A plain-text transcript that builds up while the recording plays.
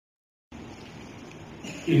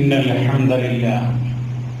إن الحمد لله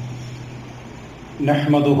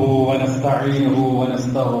نحمده ونستعينه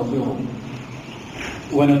ونستغفره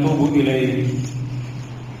ونتوب إليه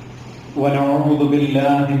ونعوذ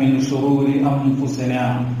بالله من شرور أنفسنا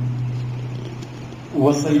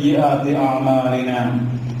وسيئات أعمالنا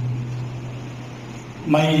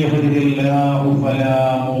من يهده الله فلا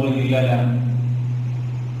مضل له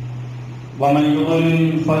ومن يضلل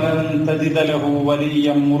فلن تجد له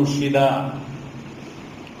وليا مرشدا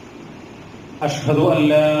أشهد أن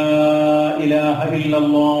لا إله إلا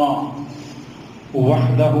الله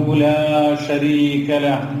وحده لا شريك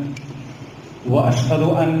له وأشهد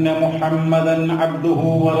أن محمدا عبده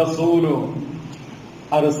ورسوله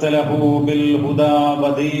أرسله بالهدى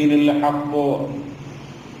ودين الحق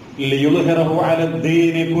ليظهره على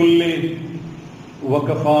الدين كله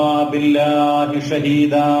وكفى بالله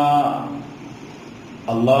شهيدا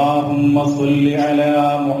اللهم صل على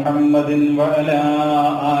محمد وعلى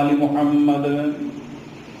آل محمد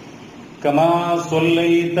كما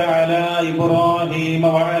صليت على إبراهيم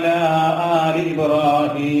وعلى آل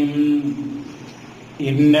إبراهيم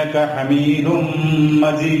إنك حميد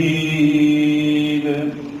مجيد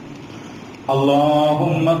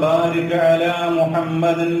اللهم بارك على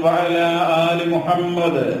محمد وعلى آل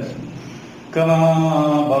محمد كما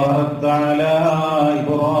باركت على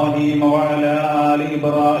إبراهيم وعلى آل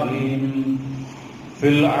إبراهيم في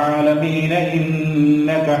العالمين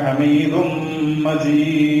إنك حميد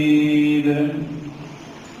مجيد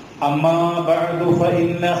أما بعد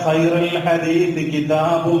فإن خير الحديث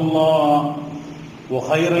كتاب الله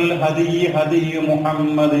وخير الهدي هدي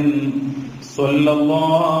محمد صلى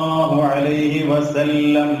الله عليه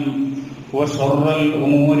وسلم وشر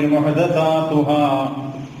الأمور محدثاتها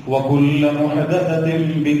وكل محدثة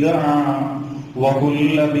بدعة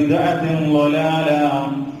وكل بدعة ضلالة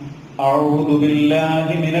أعوذ بالله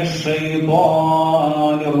من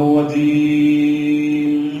الشيطان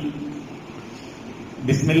الرجيم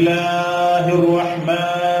بسم الله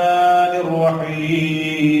الرحمن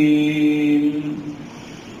الرحيم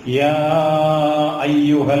يا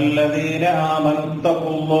أيها الذين آمنوا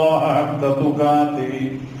اتقوا الله حق تقاته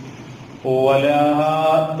ولا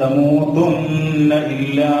تموتن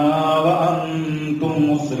إلا وأنتم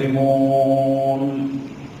مسلمون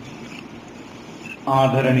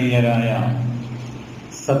ആദരണീയരായ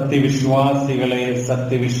സത്യവിശ്വാസികളെ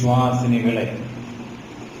സത്യവിശ്വാസിനികളെ,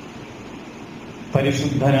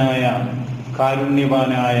 പരിശുദ്ധനായ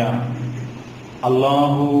കാരുണ്യവാനായ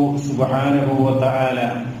അല്ലാഹു സുബ്ഹാനഹു വ തആല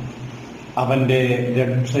അവന്റെ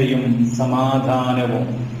രക്ഷയും സമാധാനവും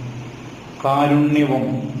കാരുണ്യവും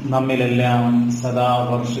നമ്മിലെല്ലാം സദാ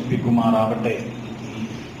വർഷിപ്പിക്കുമാറാവട്ടെ.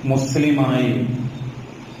 മുസ്ലിമായി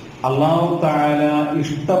അല്ലാഹു തആല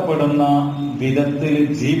ഇഷ്ടപ്പെടുന്ന വിധത്തിൽ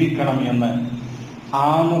ജീവിക്കണം എന്ന്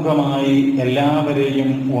ആമുഖമായി എല്ലാവരെയും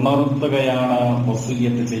ഉണർത്തുകയാണ്,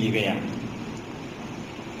 വസിയ്യത്ത് ചെയ്യുകയാണ്.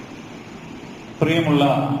 പ്രിയമുള്ള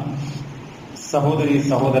സഹോദരീ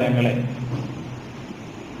സഹോദരങ്ങളെ,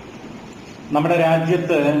 നമ്മുടെ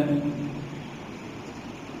രാജ്യത്ത്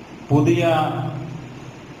പുതിയ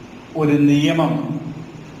ഒരു നിയമം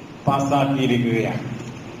പാസാക്കിയിരിക്കുകയാണ്.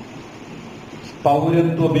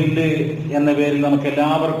 പൗരത്വ ബില്ല് എന്ന പേരിൽ നമുക്ക്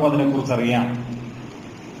എല്ലാവർക്കും അതിനെക്കുറിച്ച് അറിയാം.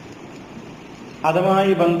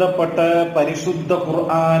 അതുമായി ബന്ധപ്പെട്ട് പരിശുദ്ധ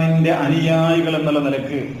ഖുർആനിന്റെ അനുയായികൾ എന്നുള്ള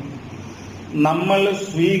നിലക്ക് നമ്മൾ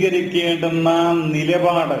സ്വീകരിക്കേണ്ടുന്ന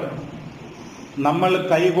നിലപാട്, നമ്മൾ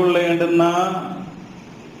കൈക്കൊള്ളേണ്ടുന്ന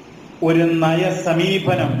ഒരു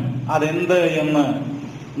നയസമീപനം അതെന്ത് എന്ന്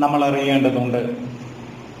നമ്മൾ അറിയേണ്ടതുണ്ട്.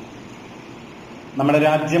 നമ്മുടെ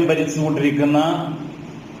രാജ്യം ഭരിച്ചുകൊണ്ടിരിക്കുന്ന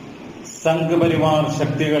സംഘപരിവാർ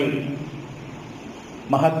ശക്തികൾ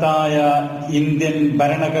മഹത്തായ ഇന്ത്യൻ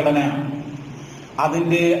ഭരണഘടന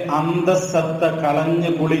അതിന്റെ അന്തസ്സത്ത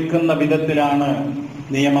കളഞ്ഞു കുളിക്കുന്ന വിധത്തിലാണ്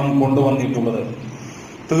നിയമം കൊണ്ടുവന്നിട്ടുള്ളത്.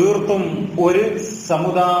 തീർത്തും ഒരു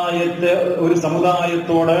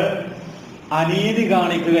സമുദായത്തോട് അനീതി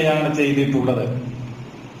കാണിക്കുകയാണ് ചെയ്തിട്ടുള്ളത്.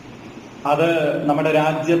 അത് നമ്മുടെ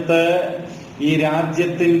രാജ്യത്ത്, ഈ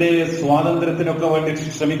രാജ്യത്തിന്റെ സ്വാതന്ത്ര്യത്തിനൊക്കെ വേണ്ടി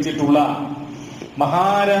ശ്രമിച്ചിട്ടുള്ള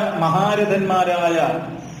മഹാരഥന്മാരായ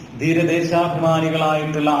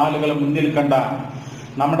ധീരദേശാഭിമാനികളായിട്ടുള്ള ആളുകൾ മുന്നിൽ കണ്ട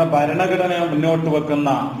നമ്മുടെ ഭരണഘടന മുന്നോട്ട് വെക്കുന്ന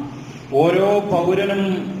ഓരോ പൗരനും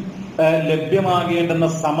ലഭ്യമാകേണ്ടുന്ന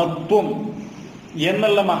സമത്വം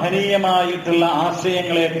എന്നുള്ള മഹനീയമായിട്ടുള്ള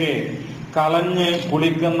ആശയങ്ങളെയൊക്കെ കളഞ്ഞ്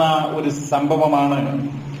കുളിക്കുന്ന ഒരു സംഭവമാണ്.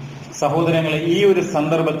 സഹോദരങ്ങളെ, ഈ ഒരു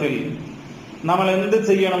സന്ദർഭത്തിൽ നമ്മൾ എന്ത്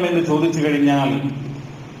ചെയ്യണം എന്ന് ചോദിച്ചു കഴിഞ്ഞാൽ,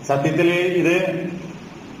 സത്യത്തിൽ ഇത്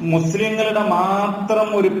മുസ്ലിങ്ങളുടെ മാത്രം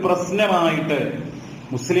ഒരു പ്രശ്നമായിട്ട്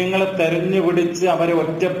മുസ്ലിങ്ങളെ തെരഞ്ഞുപിടിച്ച് അവരെ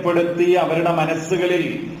ഒറ്റപ്പെടുത്തി അവരുടെ മനസ്സുകളിൽ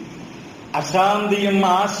അശാന്തിയും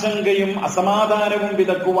ആശങ്കയും അസമാധാനവും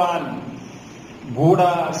വിതക്കുവാൻ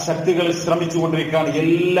ഗൂഢശക്തികൾ ശ്രമിച്ചുകൊണ്ടിരിക്കുകയാണ്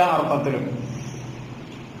എല്ലാ അർത്ഥത്തിലും.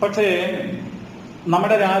 പക്ഷേ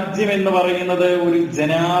നമ്മുടെ രാജ്യം എന്ന് പറയുന്നത് ഒരു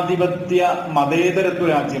ജനാധിപത്യ മതേതരത്വ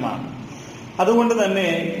രാജ്യമാണ്. അതുകൊണ്ട് തന്നെ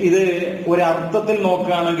ഇത് ഒരർത്ഥത്തിൽ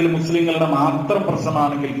നോക്കുകയാണെങ്കിൽ മുസ്ലിങ്ങളുടെ മാത്രം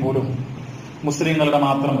പ്രശ്നമാണെങ്കിൽ പോലും മുസ്ലിങ്ങളുടെ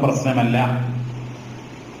മാത്രം പ്രശ്നമല്ല.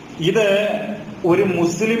 ഇത് ഒരു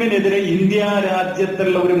മുസ്ലിമിനെതിരെ, ഇന്ത്യ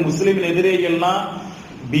രാജ്യത്തുള്ള ഒരു മുസ്ലിമിനെതിരെയുള്ള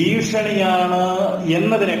ഭീഷണിയാണ്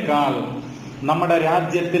എന്നതിനേക്കാൾ നമ്മുടെ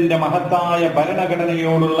രാജ്യത്തിന്റെ മഹത്തായ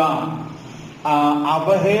ഭരണഘടനയോടുള്ള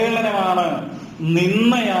അവഹേളനമാണ്,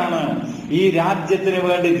 നിന്ദയാണ്. ഈ രാജ്യത്തിന്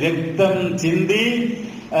വേണ്ടി രക്തം ചിന്തി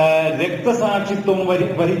രക്തസാക്ഷിത്വം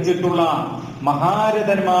വഹിച്ചിട്ടുള്ള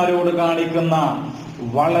മഹാരഥന്മാരോട് കാണിക്കുന്ന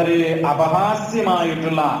വളരെ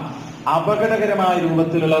അപഹാസ്യമായിട്ടുള്ള അപകടകരമായ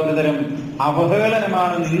രൂപത്തിലുള്ള ഒരു തരം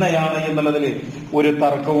അവഹേളനമാണ്, നിന്ദയാണ് എന്നുള്ളതിൽ ഒരു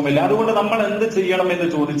തർക്കവുമില്ല. അതുകൊണ്ട് നമ്മൾ എന്ത് ചെയ്യണം എന്ന്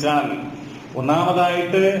ചോദിച്ചാൽ,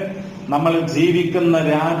 ഒന്നാമതായിട്ട് നമ്മൾ ജീവിക്കുന്ന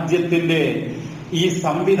രാജ്യത്തിന്റെ ഈ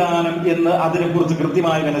സംവിധാനം എന്ന് അതിനെക്കുറിച്ച്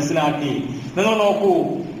കൃത്യമായി മനസ്സിലാക്കി. നിങ്ങൾ നോക്കൂ,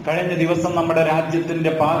 കഴിഞ്ഞ ദിവസം നമ്മുടെ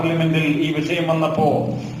രാജ്യത്തിന്റെ പാർലമെന്റിൽ ഈ വിഷയം വന്നപ്പോ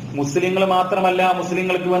മുസ്ലിങ്ങൾ മാത്രമല്ല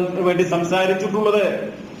മുസ്ലിങ്ങൾക്ക് വേണ്ടി സംസാരിച്ചിട്ടുള്ളത്.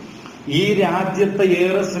 ഈ രാജ്യത്തെ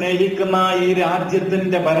ഏറെ സ്നേഹിക്കുന്ന, ഈ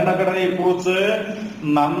രാജ്യത്തിന്റെ ഭരണഘടനയെ കുറിച്ച്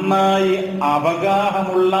നന്നായി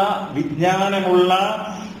അവഗാഹമുള്ള, വിജ്ഞാനമുള്ള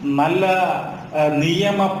നല്ല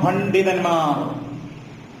നിയമ പണ്ഡിതന്മാർ,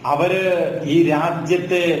 അവര് ഈ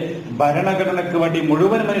രാജ്യത്തെ ഭരണഘടനയ്ക്ക് വേണ്ടി,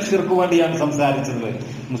 മുഴുവൻ മനുഷ്യർക്ക് വേണ്ടിയാണ് സംസാരിച്ചത്.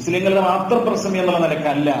 മുസ്ലിങ്ങളുടെ മാത്രം പ്രശ്നം എന്നുള്ള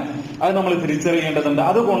നിലക്കല്ല. അത് നമ്മൾ തിരിച്ചറിയേണ്ടതുണ്ട്.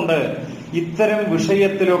 അതുകൊണ്ട് ഇത്തരം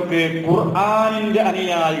വിഷയത്തിലൊക്കെ ഖുർആനിന്റെ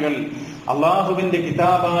അനുയായികൾ, അള്ളാഹുവിന്റെ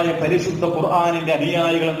കിതാബായ പരിശുദ്ധ ഖുർആനിന്റെ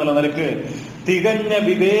അനുയായികൾ എന്നുള്ള നിലക്ക് തികഞ്ഞ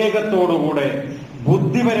വിവേകത്തോടുകൂടെ,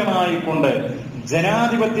 ബുദ്ധിപരമായിക്കൊണ്ട്,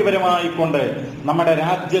 ജനാധിപത്യപരമായിക്കൊണ്ട്, നമ്മുടെ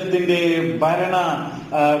രാജ്യത്തിന്റെ ഭരണ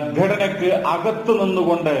ഘടനയ്ക്ക് അകത്തു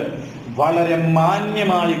നിന്നുകൊണ്ട്, വളരെ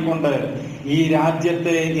മാന്യമായിക്കൊണ്ട്, ഈ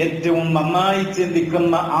രാജ്യത്തെ ഏറ്റവും നന്നായി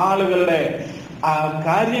ചിന്തിക്കുന്ന ആളുകളുടെ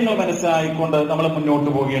കാര്യങ്ങൾ മനസ്സിലായിക്കൊണ്ട് നമ്മൾ മുന്നോട്ട്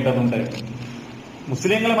പോകേണ്ടതുണ്ട്.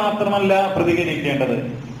 മുസ്ലിങ്ങൾ മാത്രമല്ല പ്രതികരിക്കേണ്ടത്,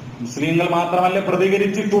 മുസ്ലിങ്ങൾ മാത്രമല്ല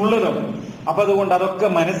പ്രതികരിച്ചിട്ടുള്ളതും. അപ്പൊ അതുകൊണ്ട് അതൊക്കെ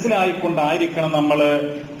മനസ്സിലായിക്കൊണ്ടായിരിക്കണം നമ്മൾ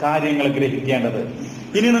കാര്യങ്ങൾ ഗ്രഹിക്കേണ്ടത്.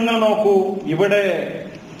 ഇനി നിങ്ങൾ നോക്കൂ, ഇവിടെ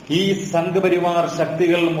ഈ സംഘപരിവാർ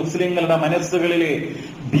ശക്തികൾ മുസ്ലിങ്ങളുടെ മനസ്സുകളിൽ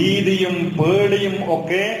ഭീതിയും പേടിയും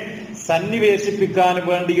ഒക്കെ സന്നിവേശിപ്പിക്കാൻ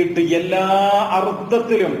വേണ്ടിയിട്ട് എല്ലാ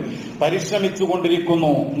അർത്ഥത്തിലും പരിശ്രമിച്ചു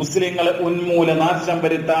കൊണ്ടിരിക്കുന്നു. മുസ്ലിങ്ങളെ ഉന്മൂലനാശം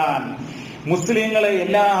വരുത്താൻ, മുസ്ലിങ്ങളെ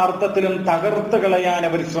എല്ലാ അർത്ഥത്തിലും തകർത്ത് കളയാൻ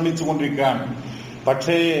അവർ ശ്രമിച്ചു കൊണ്ടിരിക്കുകയാണ്.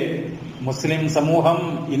 പക്ഷേ മുസ്ലിം സമൂഹം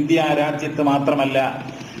ഇന്ത്യ രാജ്യത്ത് മാത്രമല്ല,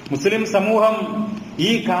 മുസ്ലിം സമൂഹം ഈ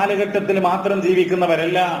കാലഘട്ടത്തിൽ മാത്രം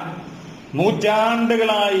ജീവിക്കുന്നവരല്ല.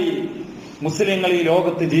 നൂറ്റാണ്ടുകളായി മുസ്ലിങ്ങൾ ഈ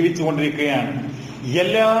ലോകത്ത് ജീവിച്ചുകൊണ്ടിരിക്കുകയാണ്.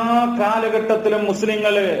 എല്ലാ കാലഘട്ടത്തിലും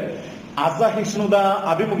മുസ്ലിങ്ങള് അസഹിഷ്ണുത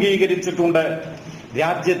അഭിമുഖീകരിച്ചിട്ടുണ്ട്.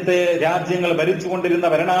 രാജ്യങ്ങൾ ഭരിച്ചുകൊണ്ടിരുന്ന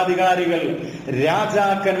ഭരണാധികാരികൾ,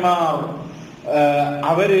 രാജാക്കന്മാർ,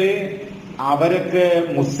 അവരൊക്കെ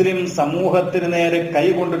മുസ്ലിം സമൂഹത്തിന് നേരെ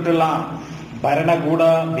കൈകൊണ്ടിട്ടുള്ള ഭരണകൂട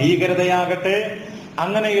ഭീകരതയാകട്ടെ,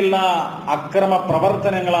 അങ്ങനെയുള്ള അക്രമ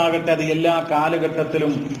പ്രവർത്തനങ്ങളാകട്ടെ, അത് എല്ലാ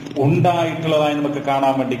കാലഘട്ടത്തിലും ഉണ്ടായിട്ടുള്ളതായി നമുക്ക്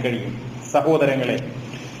കാണാൻ വേണ്ടി കഴിയും. സഹോദരങ്ങളെ,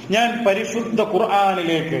 ഞാൻ പരിശുദ്ധ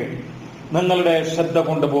ഖുർആനിലേക്ക് നിങ്ങളുടെ ശ്രദ്ധ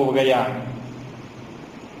കൊണ്ടുപോവുകയാണ്.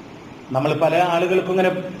 നമ്മൾ പല ആളുകൾക്കും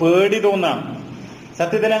ഇങ്ങനെ പേടി തോന്നാം.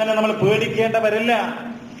 സത്യത്തിൽ അങ്ങനെ നമ്മൾ പേടിക്കേണ്ടവരല്ല.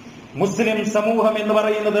 മുസ്ലിം സമൂഹം എന്ന്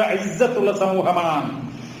പറയുന്നത് ഇസ്സത്തുള്ള സമൂഹമാണ്,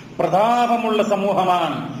 പ്രതാപമുള്ള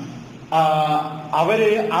സമൂഹമാണ്,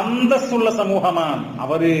 അവര് അന്തസ്സുള്ള സമൂഹമാണ്.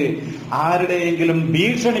 അവര് ആരുടെയെങ്കിലും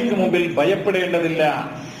ഭീഷണിക്ക് മുമ്പിൽ ഭയപ്പെടേണ്ടതില്ല.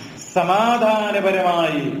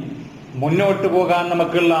 സമാധാനപരമായി മുന്നോട്ട് പോകാൻ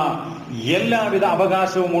നമുക്കുള്ള എല്ലാവിധ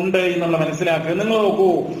അവകാശവും ഉണ്ട് എന്നുള്ള മനസ്സിലാക്കുക. നിങ്ങൾ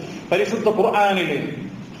നോക്കൂ, പരിശുദ്ധ ഖുർആനിൽ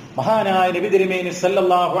മഹാനായ നബി തിരുമേനി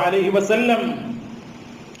സല്ലല്ലാഹു അലൈഹി വസല്ലം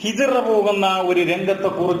ഹിജ്റ പോകുന്ന ഒരു രംഗത്തെ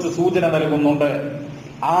കുറിച്ച് സൂചന നൽകുന്നുണ്ട്.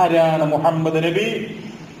 ആരാണ് മുഹമ്മദ് നബി?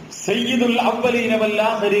 സയ്യിദുൽ അവ്വലീന വൽ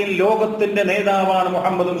ആഖിരീൻ, ലോകത്തിന്റെ നേതാവാണ്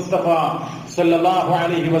മുഹമ്മദ് മുസ്തഫ സല്ലല്ലാഹു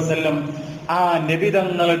അലൈഹി വസല്ലം. ആ നബി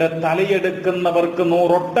തങ്ങളുടെ തലയെടുക്കുന്നവർക്ക്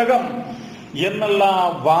 100 ഒട്ടകം എന്നുള്ള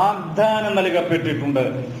വാഗ്ദാനം നൽകപ്പെട്ടിട്ടുണ്ട്.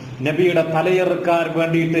 നബിയുടെ തലയെറുക്കാൻ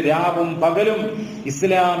വേണ്ടിയിട്ട് രാവും പകലും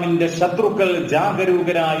ഇസ്ലാമിന്റെ ശത്രുക്കൾ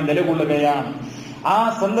ജാഗരൂകരായി നിലകൊള്ളുകയാണ്. ആ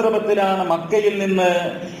സന്ദർഭത്തിലാണ് മക്കയിൽ നിന്ന്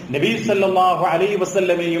നബി സല്ലല്ലാഹു അലൈഹി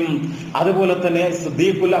വസല്ലമയും അതുപോലെ തന്നെ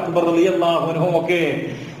സിദ്ദീഖുൽ അക്ബർ റളിയല്ലാഹു അൻഹു ഒക്കെ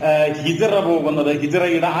ഹിജ്റ പോകുന്നത്.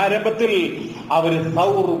 ഹിജ്റയുടെ ആരംഭത്തിൽ അവർ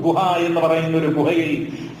സൗർ ഗുഹ എന്ന് പറയുന്ന ഒരു ഗുഹയിൽ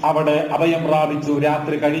അവിടെ അഭയം പ്രാപിച്ചു.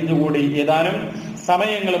 രാത്രി കഴിഞ്ഞുകൂടി, ഏതാനും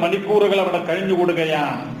സമയങ്ങൾ, മണിക്കൂറുകൾ അവിടെ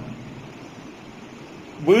കഴിഞ്ഞുകൂടുകയാണ്.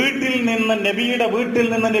 നബിയുടെ വീട്ടിൽ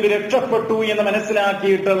നിന്ന് നബി രക്ഷപ്പെട്ടു എന്ന്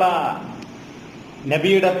മനസ്സിലാക്കിയിട്ടുള്ള,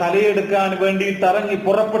 നബിയുടെ തലയെടുക്കാൻ വേണ്ടി ഇറങ്ങി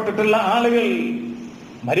പുറപ്പെട്ടിട്ടുള്ള ആളുകൾ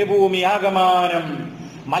മരുഭൂമി ആകമാനം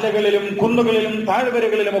മലകളിലും കുന്നുകളിലും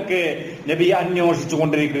താഴ്വരകളിലുമൊക്കെ നബി അന്വേഷിച്ചു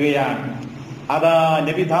കൊണ്ടിരിക്കുകയാണ്. അതാ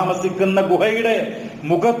നബി താമസിക്കുന്ന ഗുഹയുടെ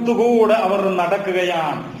മുഖത്തുകൂടെ അവർ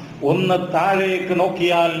നടക്കുകയാണ്. ഒന്ന് താഴേക്ക്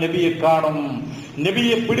നോക്കിയാൽ നബിയെ കാണും.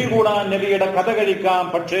 നബിയെ പിടികൂടാൻ, നബിയുടെ കഥ കഴിക്കാം.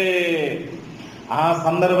 പക്ഷേ ആ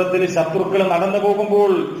സന്ദർഭത്തിൽ ശത്രുക്കൾ നടന്നു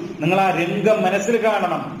പോകുമ്പോൾ നിങ്ങൾ ആ രംഗം മനസ്സിൽ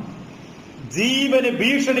കാണണം. ജീവന്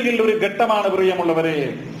ഭീഷണിയിൽ ഒരു ഘട്ടമാണ് പ്രിയമുള്ളവരെ.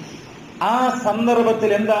 ആ സന്ദർഭത്തിൽ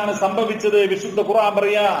എന്താണ് സംഭവിച്ചത്? വിശുദ്ധ ഖുർആൻ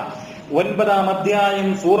പറയാ, 9-ാം അധ്യായം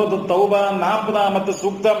സൂറത്ത് തൗബ 40-ാമത്തെ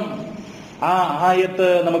സൂക്തം. ആ ആയത്ത്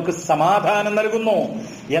നമുക്ക് സമാധാനം നൽകുന്നു.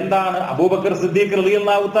 എന്താണ്? അബൂബക്കർ സിദ്ദീഖ്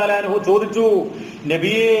റളിയല്ലാഹു തആല അൻഹു ചോദിച്ചു,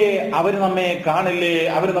 നബിയെ, അവര് നമ്മെ കാണില്ലേ?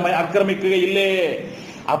 അവര് നമ്മെ ആക്രമിക്കുകയില്ലേ?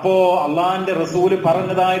 അപ്പോ അള്ളാന്റെ റസൂല്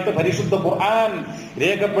പറഞ്ഞതായിട്ട് പരിശുദ്ധ ഖുർആൻ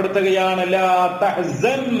രേഖപ്പെടുത്തുകയാണ്, ലാ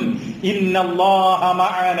തഹ്സൻ ഇന്നല്ലാഹ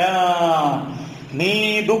മഅനാ. നീ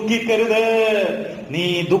ദുഃഖിക്കരുത്, നീ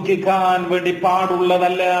ദുഃഖിക്കാൻ വേണ്ടി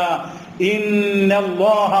പാടുള്ളതല്ല.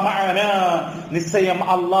 ഇന്നല്ലാഹ മഅനാ, നിശ്ചയം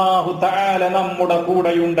അല്ലാഹു തആല നമ്മുടെ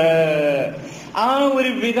കൂടെയുണ്ട്. ആ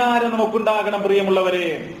ഒരു വികാരം നമുക്കുണ്ടാകണം പ്രിയമുള്ളവരെ.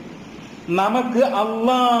 നമുക്ക്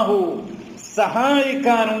അല്ലാഹു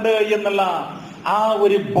സഹായിക്കാനുണ്ട് എന്നുള്ള ആ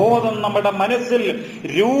ഒരു ബോധം നമ്മുടെ മനസ്സിൽ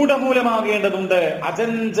രൂഢമൂലമാകേണ്ടതുണ്ട്.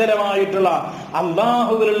 അചഞ്ചലമായിട്ടുള്ള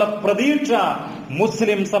അല്ലാഹുവിലുള്ള പ്രതീക്ഷ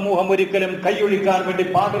മുസ്ലിം സമൂഹം ഒരിക്കലും കൈയൊഴിക്കാൻ വേണ്ടി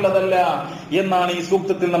പാടുള്ളതല്ല എന്നാണ് ഈ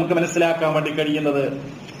സൂക്തത്തിൽ നമുക്ക് മനസ്സിലാക്കാൻ വേണ്ടി കഴിയുന്നത്.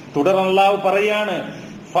 തുടർന്ന് അല്ലാഹു പറയാണ്,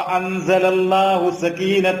 ഫഅൻസലല്ലാഹു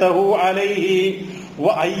സകീനതഹു അലൈഹി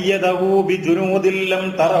വഅയ്യദഹു ബിജുനൂദിൻ ലം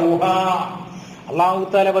തറൗഹാ. അല്ലാഹു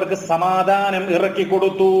തആല അവർക്ക് സമാധാനം ഇറക്കി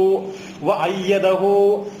കൊടുത്തു. വഅയ്യദഹു,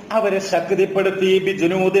 അവരെ ശക്തിപ്പെടുത്തി.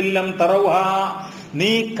 ബിജുനൂദിൻ ലം തറൗഹാ,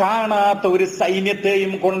 നീ കാണാത്ത ഒരു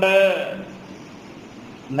സൈന്യത്തെയും കൊണ്ട്,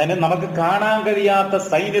 നമുക്ക് കാണാൻ കഴിയാത്ത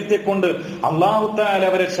സൈന്യത്തെ കൊണ്ട് അല്ലാഹു തആല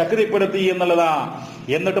അവരെ ശക്തിപ്പെടുത്തി എന്നുള്ളതാ.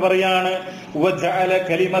 എന്നിട്ട് പറയാണ്, വജഅല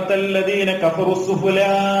കലിമത്തല്ലദീന കഫറു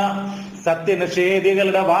സുഫ്ലാ,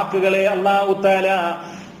 സത്യനിഷേധികളുടെ വാക്കുകളെ അല്ലാഹു തആല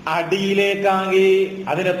അടിയിലേക്കാക്കി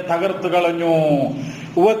അതിനെ തകർത്തു കളഞ്ഞു.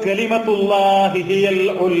 വകലിമത്തുല്ലാഹി ഹിയൽ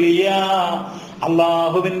ഉൽയാ,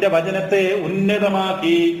 അല്ലാഹുവിന്റെ വചനത്തെ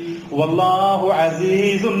ഉന്നതമാക്കി. വല്ലാഹു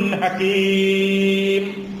അസീസുൻ ഹകീം,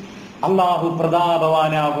 അല്ലാഹു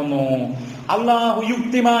പ്രതാപവാനാകുന്നു, അല്ലാഹു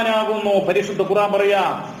യുക്തിമാനാകുന്നു. പരിശുദ്ധ ഖുർആൻ പറയാ,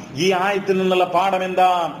 ഈ ആയത്തിൽ നിന്നുള്ള പാഠം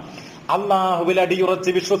എന്താ? അല്ലാഹുവിൽ അടിയുറച്ച്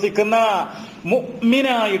വിശ്വസിക്കുന്ന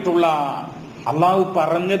മുഅ്മിനായിട്ടുള്ള, അല്ലാഹു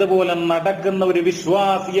പറഞ്ഞതുപോലെ നടക്കുന്ന ഒരു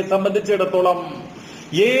വിശ്വാസിയെ സംബന്ധിച്ചിടത്തോളം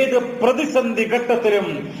ഏത് പ്രതിസന്ധി ഘട്ടത്തിലും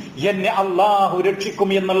എന്നെ അല്ലാഹു രക്ഷിക്കും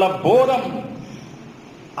എന്നുള്ള ബോധം,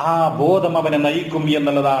 ആ ബോധം അവനെ നയിക്കും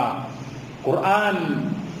എന്നുള്ളതാ. ഖുർആൻ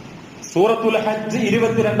സൂറത്തുൽ ഹജ്ജ്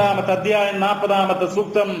 22-ാമത്തെ അധ്യായം 40-ാമത്തെ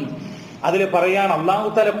സൂക്തം അതിൽ പറയാണ്, അല്ലാഹു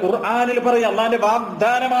തആല ഖുർആനിൽ പറയാ, അല്ലാഹുവിന്റെ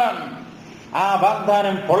വാഗ്ദാനമാണ്. ആ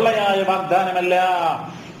വാഗ്ദാനം പൊള്ളയായ വാഗ്ദാനമല്ല.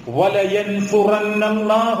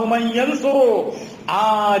 വലയൻസുറന്നല്ലാഹു മൻ യൻസുറു,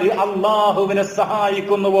 ആര് അല്ലാഹുവിനെ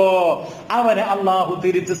സഹായിക്കുന്നുവോ അവനെ അല്ലാഹു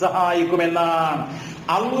തിരിച്ച് സഹായിക്കുമെന്നാണ്.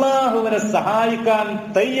 അല്ലാഹുവിനെ സഹായിക്കാൻ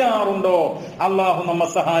തയ്യാറുണ്ടോ, അല്ലാഹു നമ്മെ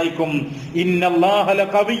സഹായിക്കും. ഇന്നല്ലാഹ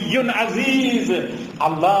ലഖവിയ്യുൻ അസീസ്,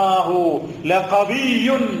 അല്ലാഹു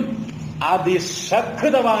ലഖവിയ്യുൻ,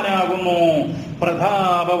 അതിശക്തവാനാകുന്നു,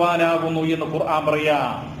 പ്രതാപവാനാകുന്നു എന്ന് ഖുർആൻ പറയാ.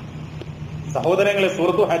 സഹോദരങ്ങളെ,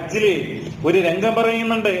 സൂറത്തു ഹജ്ജില് ഒരു രംഗം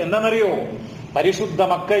പറയുന്നുണ്ട്. എന്താണെന്നറിയോ? പരിശുദ്ധ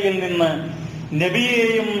മക്കയിൽ നിന്ന്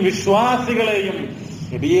നബിയെയും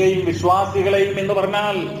വിശ്വാസികളെയും എന്ന്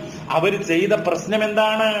പറഞ്ഞാൽ അവർ ചെയ്ത പ്രശ്നം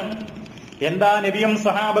എന്താണ്? എന്താ നബിയും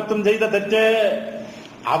സഹാബത്തും ചെയ്ത തെറ്റ്?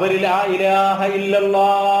 അവർ ലാ ഇലാഹ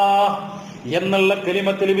ഇല്ലല്ലാഹ് എന്നുള്ള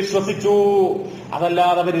കലിമത്തിൽ വിശ്വസിച്ചു.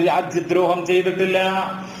 അതല്ലാതെ അവർ രാജ്യദ്രോഹം ചെയ്തിട്ടില്ല,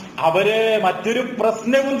 അവര് മറ്റൊരു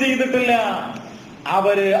പ്രശ്നവും ചെയ്തിട്ടില്ല.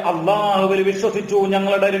 അവര് അള്ളാഹുവിൽ വിശ്വസിച്ചു.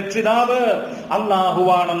 ഞങ്ങളുടെ രക്ഷിതാവ്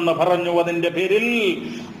അള്ളാഹുവാണെന്ന് പറഞ്ഞു. അതിന്റെ പേരിൽ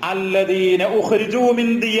അല്ലദീന ഉഖ്രിജൂ മിൻ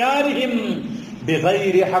ദിയാരിഹിം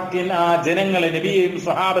ബിഗൈരി ഹഖ്ഖിൻ, ആ ജനങ്ങളെ, നബിയെയും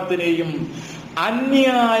സ്വഹാബത്തിനെയും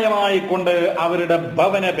അന്യായമായി കൊണ്ട് അവരുടെ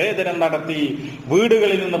ഭവന ഭേദനം നടത്തി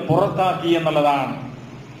വീടുകളിൽ നിന്ന് പുറത്താക്കി എന്നുള്ളതാണ്.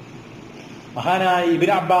 മഹാനായ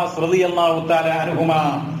ഇബ്നു അബ്ബാസ് റളിയല്ലാഹു തആല അൻഹുമാ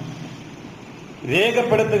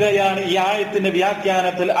രേഖപ്പെടുത്തുകയാണ് ഈ ആയത്തിന്റെ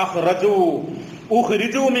വ്യാഖ്യാനത്തിൽ,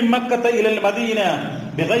 ഉഖ്രിജൂ മിൻ മക്കത ഇലൽ മദീന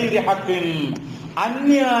ബിഗൈരി ഹഖ്ഖിൻ,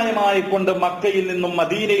 അന്യായമായി കൊണ്ട് മക്കയിൽ നിന്നും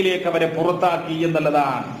മദീനയിലേക്ക് അവരെ പുറത്താക്കി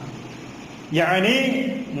എന്നുള്ളതാണ്. യാനി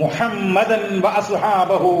മുഹമ്മദൻ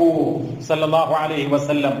വഅസ്ഹാബഹു സല്ലല്ലാഹു അലൈഹി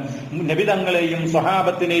വസല്ലം, നബി തങ്ങളെയും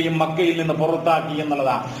സ്വഹാബത്തിനെയും മക്കയിൽ നിന്ന് പുറത്താക്കി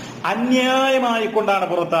എന്നുള്ളതാണ്. അന്യായമായി കൊണ്ടാണ്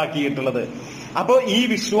പുറത്താക്കിയിട്ടുള്ളത്. അപ്പോ ഈ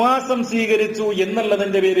വിശ്വാസം സ്വീകരിച്ചു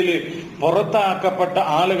എന്നുള്ളതിന്റെ പേരിൽ പുറത്താക്കപ്പെട്ട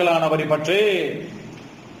ആളുകളാണ് അവർ. പക്ഷേ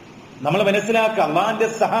നമ്മൾ മനസ്സിലാക്കുക, അള്ളാന്റെ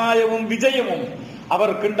സഹായവും വിജയവും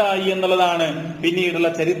അവർക്കുണ്ടായി എന്നുള്ളതാണ് പിന്നീടുള്ള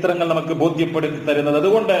ചരിത്രങ്ങൾ നമുക്ക് ബോധ്യപ്പെടുത്തി തരുന്നത്.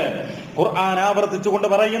 അതുകൊണ്ട് ഖുർആൻ ആവർത്തിച്ചുകൊണ്ട്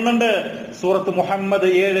പറയുന്നുണ്ട്, സൂറത്ത് മുഹമ്മദ്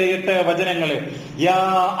 7-8 വചനങ്ങള്, യാ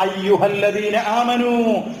അയ്യുഹല്ലദീന ആമനൂ,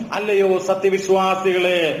 അല്ലയോ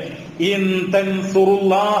സത്യവിശ്വാസികളെ, ഇൻ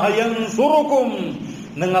തൻസുറുല്ലാഹ യൻസുറുകും,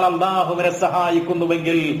 നിങ്ങൾ അല്ലാഹുവിനെ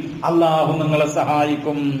സഹായിക്കുന്നുവെങ്കിൽ അല്ലാഹു നിങ്ങളെ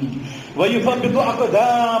സഹായിക്കും. വയുസബ്ബിതു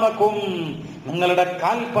അഖ്ദാമകും, നിങ്ങളുടെ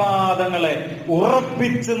കാൽപാദങ്ങളെ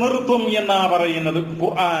ഉറപ്പിച്ച് നിർത്തും എന്നാ പറയുന്നത്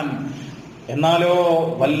ഖുർആൻ. എന്നാലോ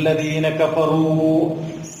വല്ലദീന കഫറൂ,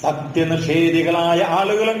 സത്യനിഷേധികളായ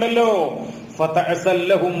ആളുകളുണ്ടല്ലോ,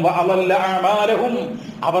 ഫതഅസല്ലഹും വഅളല്ല അഅമാലഹും,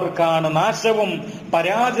 അവർക്കാണ് നാശവും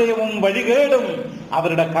പരാജയവും വഴികേടും.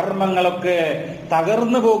 അവരുടെ കർമ്മങ്ങളൊക്കെ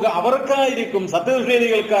തകർന്നു പോകുക അവർക്കായിരിക്കും,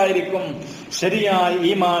 സത്യനിഷേധികൾക്കായിരിക്കും. ശരിയായ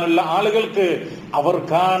ഈമാനുള്ള ആളുകൾക്ക്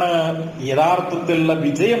അവർക്കാണ് യഥാർത്ഥത്തിലുള്ള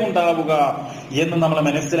വിജയമുണ്ടാവുക എന്ന് നമ്മൾ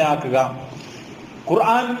മനസ്സിലാക്കുക.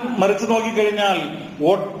 ഖുർആൻ മറിച്ചു നോക്കിക്കഴിഞ്ഞാൽ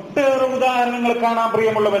ഒട്ടേറെ ഉദാഹരണങ്ങൾ കാണാൻ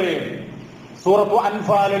പ്രിയമുള്ളവരെ. സൂറത്തു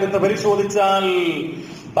അൻഫാൽ എടുത്ത് പരിശോധിച്ചാൽ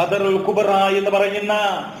ബദറുൽ കുബ്ര എന്ന് പറയുന്ന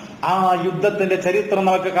ആ യുദ്ധത്തിന്റെ ചരിത്രം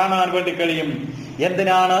നമുക്ക് കാണാൻ വേണ്ടി കഴിയും.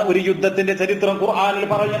 എന്തിനാണ് ഒരു യുദ്ധത്തിന്റെ ചരിത്രം ഖുർആനിൽ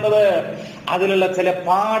പറയുന്നത്? അതിലുള്ള ചില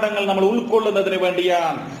പാഠങ്ങൾ നമ്മൾ ഉൾക്കൊള്ളുന്നതിന്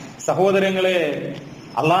വേണ്ടിയാണ്. സഹോദരങ്ങളെ,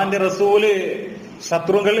 അള്ളാന്റെ റസൂല്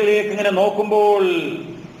ശത്രുക്കളിലേക്ക് ഇങ്ങനെ നോക്കുമ്പോൾ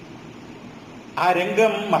ആ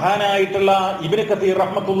രംഗം മഹാനായിട്ടുള്ള ഇബ്നു കസീർ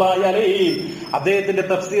റഹ്മത്തുള്ളാഹി അലൈഹി അദ്ദേഹത്തിന്റെ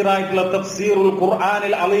തഫ്സീറായിട്ടുള്ള തഫ്സീറുൽ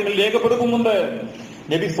ഖുർആനിൽ അലീമിൽ രേഖപ്പെടുത്തുന്നുണ്ട്.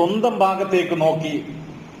 നബി സ്വന്തം ഭാഗത്തേക്ക് നോക്കി.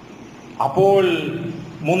 അപ്പോൾ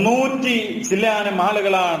 300 ചില്ലാനം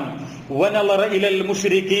ആളുകളാണ്. വനളറ ഇലൽ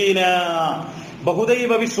മുശ്രികീന,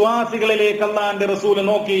 ബഹുദൈവ വിശ്വാസികളിലേക്ക് അല്ലാഹുവിന്റെ റസൂൽ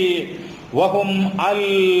നോക്കി. വഹും അൽ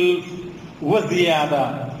വസിയാദ,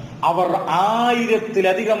 അവർ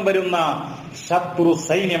 1000-ലധികം വരുന്ന ശത്രു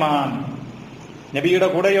സൈന്യമാണ്. നബിയുടെ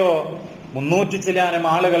കൂടെയോ 300 ചില്ലാനം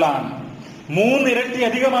ആളുകളാണ്. 3 ഇരട്ടി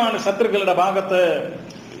അധികമാണ് ശത്രുക്കളുടെ ഭാഗത്ത്.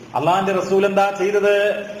 അള്ളാന്റെ റസൂൽ എന്താ ചെയ്തത്?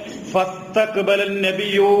 ഫസ്തഖ്ബലൻ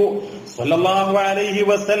നബിയു സ്വല്ലല്ലാഹു അലൈഹി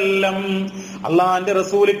വസല്ലം, അള്ളാന്റെ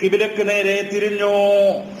റസൂൽ ഖിബിലക്ക് നേരെ തിരിഞ്ഞു.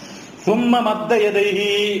 സുമ്മ മദ്ദ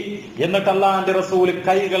യദൈഹി, എന്നിട്ട് അള്ളാന്റെ റസൂൽ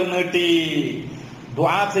കൈകൾ നീട്ടി.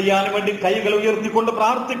 ദുആ ചെയ്യാൻ വേണ്ടി കൈകൾ ഉയർത്തിക്കൊണ്ട്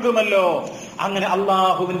പ്രാർത്ഥിക്കുമല്ലോ, അങ്ങനെ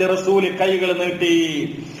അള്ളാഹുവിന്റെ റസൂൽ കൈകൾ നീട്ടി.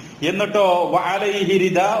 എന്നിട്ടോ വഅലൈഹി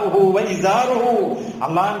റിദാഉഹു വഇസാറുഹു,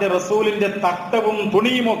 അള്ളാന്റെ റസൂലിന്റെ തട്ടവും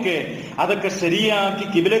തുണിയുമൊക്കെ അതൊക്കെ ശരിയാക്കി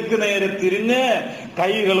കിബിലക്ക് നേരെ തിരിഞ്ഞ്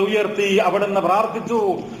കൈകൾ ഉയർത്തി അവിടുന്ന് പ്രാർത്ഥിച്ചു.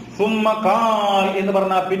 സുമ്മ ഖാൽ എന്ന്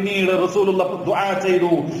പറഞ്ഞാൽ പിന്നീട് റസൂലുള്ളാഹി ദുആ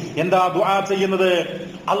ചെയ്തു. എന്താ ദുആ ചെയ്യുന്നത്?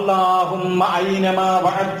 അല്ലാഹുമ്മ ഐനമാ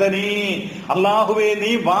വഅദ്തനി, അല്ലാഹുവേ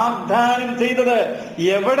നീ വാഗ്ദാനം ചെയ്തത്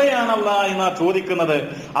എവിടെയാണ് അല്ലാഹ് എന്നാ ചോദിക്കുന്നത്.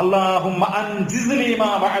 അല്ലാഹുമ്മ അൻജിസ്ലി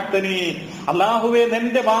മാ വഅദ്തനി, അല്ലാഹുവേ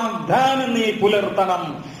നിന്റെ വാഗ്ദാനം നീ പുലർത്തണം.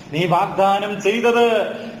 നീ വാഗ്ദാനം ചെയ്തത്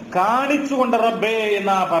കാണിച്ചുകൊണ്ട് റബ്ബേ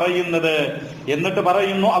എന്നാ പറയുന്നത്. എന്നിട്ട്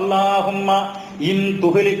പറയുന്നു അല്ലാഹുമ്മ ഇൻ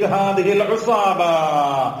തുഹ്ലിക ഹാദിഹിൽ ഉസാബ,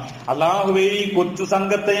 അല്ലാഹുവേ ഈ കൊച്ചു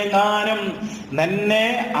സംഘത്തെ എങ്ങാനും നിന്നെ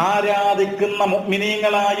ആരാധിക്കുന്ന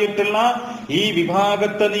മുഅ്മിനീങ്ങളായിട്ടുള്ള ഈ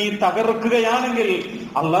വിഭാഗത്തെ നീ തകർക്കുകയാണെങ്കിൽ,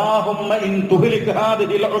 അല്ലാഹുമ്മ ഇൻ തുഹ്ലിക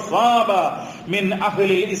ഹാദിഹിൽ ഉസാബ മിൻ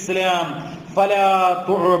അഹ്ലിൽ ഇസ്ലാം ഫലാ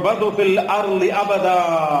തുഅബദു ഫിൽ അർളി അബദാ,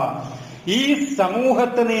 ഈ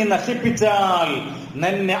സമൂഹത്തെ നീ നശിപ്പിച്ചാൽ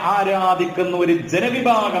നിന്നെ ആരാധിക്കുന്ന ഒരു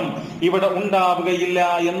ജനവിഭാഗം ഇവിടെ ഉണ്ടാവുകയില്ല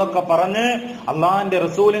എന്നൊക്കെ പറഞ്ഞ് അള്ളാന്റെ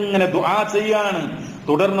റസൂൽ ഇങ്ങനെ ദുആ ചെയ്യാണ്.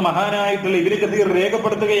 തുടർന്ന് മഹാനായിട്ടുള്ള ഇബ്നു കസീർ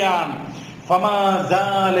രേഖപ്പെടുത്തുകയാണ്, ഫമാ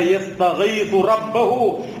സാല യസ്തഗീതു റബ്ബഹു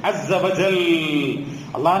അസ്സ വജൽ,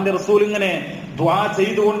 അള്ളാന്റെ റസൂൽ ഇങ്ങനെ ദുആ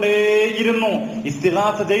ചെയ്തുകൊണ്ടേയിരുന്നു,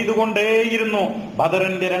 ഇസ്തിഗാസ ചെയ്തുകൊണ്ടേയിരുന്നു.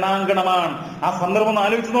 ബദറിന്റെ രണാങ്കണമാണ്. ആ സന്ദർഭം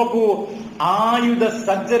ആലോചിച്ച് നോക്കൂ. ആയുധ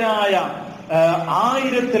സജ്ജരായ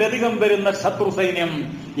 1000-ലധികം വരുന്ന ശത്രു സൈന്യം,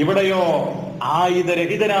 ഇവിടെയോ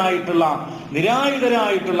ആയുധരഹിതരായിട്ടുള്ള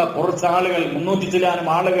നിരായുധരായിട്ടുള്ള കുറച്ചാളുകൾ, 300 ചില്ലാനം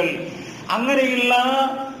ആളുകൾ. അങ്ങനെയുള്ള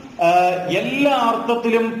എല്ലാ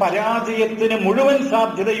അർത്ഥത്തിലും പരാജയത്തിന് മുഴുവൻ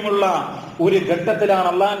സാധ്യതയുമുള്ള ഒരു ഘട്ടത്തിലാണ്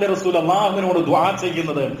അള്ളാന്റെ റസൂൽ അള്ളാഹുവിനോട് ദുആ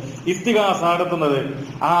ചെയ്യുന്നത്, ഇസ്തിഗാസ നടത്തുന്നത്.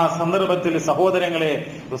 ആ സന്ദർഭത്തിൽ സഹോദരങ്ങളെ,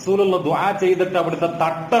 റസൂലുള്ള ദുആ ചെയ്തിട്ട് അവിടുത്തെ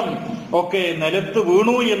തട്ടം ഒക്കെ നിലത്ത്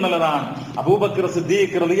വീണു എന്നുള്ളതാണ്. അബൂബക്കർ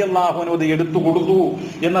സിദ്ദീഖ് റളിയല്ലാഹു അൻഹു അത് എടുത്തു കൊടുത്തു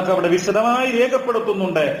എന്നൊക്കെ അവിടെ വിശദമായി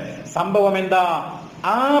രേഖപ്പെടുത്തുന്നുണ്ട്. സംഭവം എന്താ?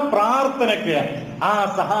 ആ പ്രാർത്ഥനയ്ക്ക്, ആ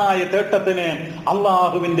സഹായ തേട്ടത്തിന്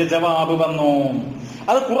അള്ളാഹുവിന്റെ ജവാബ് വന്നു.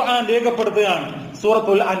 അത് ഖുർആൻ രേഖപ്പെടുത്തുകയാണ്.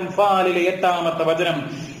 സൂറത്തുൽ അൻഫാലിലെ 8-ാമത്തെ വചനം,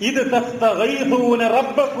 ഇത് തസ്തഗീസൂന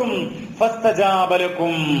റബ്ബക്കും ഫസ്തജാബ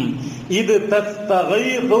ലക്കും, ഇത്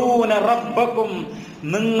തസ്തഗീസൂന റബ്ബക്കും,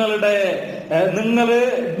 നിങ്ങളുടെ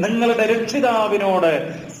രക്ഷിതാവിനോട്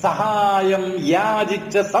സഹായം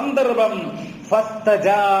യാചിച്ച സന്ദർഭം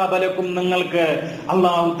ഫസ്തജാബലക്കും നിങ്ങൾക്ക്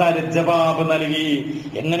അല്ലാഹു തആല ജവാബ് നൽകി.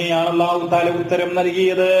 എങ്ങനെയാണ് അല്ലാഹു തആല ഉത്തരം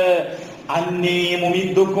നൽകിയത്? അന്നീ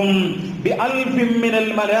മുമിദ്ദുക്കും ബിഅൽഫിൻ മിനൽ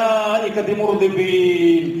മലായികതി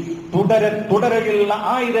മുർദിഫീൻ. തുടരെയുള്ള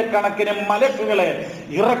ആയിരക്കണക്കിന് മലക്കുകളെ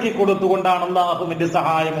ഇറക്കി കൊടുത്തുകൊണ്ടാണ് അള്ളാഹുവിന്റെ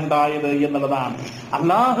സഹായം ഉണ്ടായത് എന്നുള്ളതാണ്.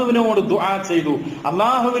 അള്ളാഹുവിനോട് ദുആ ചെയ്തു,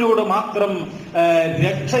 അള്ളാഹുവിനോട് മാത്രം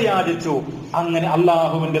രക്ഷയാചിച്ചു, അങ്ങനെ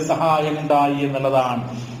അള്ളാഹുവിന്റെ സഹായം ഉണ്ടായി എന്നുള്ളതാണ്.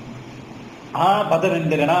 ആ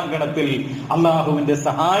ബദറിന്റെ രണാങ്കണത്തിൽ അള്ളാഹുവിന്റെ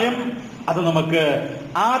സഹായം അത് നമുക്ക്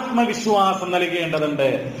ആത്മവിശ്വാസം നൽകേണ്ടതുണ്ട്.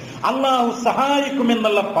 അള്ളാഹു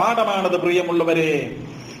സഹായിക്കുമെന്നുള്ള പാഠമാണത് പ്രിയമുള്ളവരെ.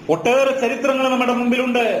 ഒട്ടേറെ ചരിത്രങ്ങൾ നമ്മുടെ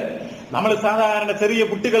മുമ്പിലുണ്ട്. നമ്മൾ സാധാരണ ചെറിയ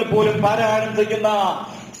കുട്ടികൾ പോലും പാരായണം ചെയ്യുന്ന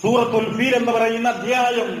സൂറത്തുൽ ഫീൽ എന്ന് പറയുന്ന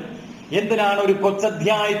അധ്യായം, എന്തിനാണ് ഒരു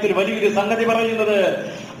കൊച്ചധ്യായത്തിൽ വലിയൊരു സംഗതി പറയുന്നത്?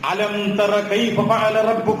 അലം തറ കൈഫ ഫഅല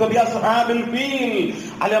റബ്ബുക ബിഅസ്ഹാബിൽ ഫീൽ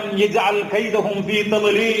അലം യജ്അൽ കൈദഹും ഫീ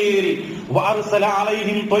തദ്ലീൽ വഅർസല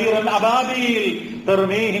അലൈഹിം ത്വയ്റൻ അബാബീൽ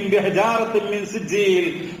തർമീഹിം ബിഹിജാറത്തിൻ മിൻ സിജ്ജീൽ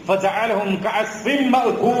ഫജഅലഹും കഅസ്ഫിൻ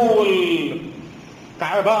മഅകൂൽ.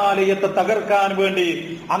 കഅബാലയത്തെ തകർക്കാൻ വേണ്ടി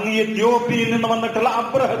അങ്ങ് എത്യോപ്യയിൽ നിന്ന് വന്നിട്ടുള്ള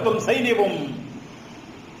അബ്രഹത്തും സൈന്യവും.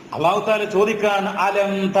 അല്ലാഹു തആല ചോദിക്കാൻ,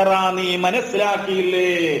 അലം തറാ, നീ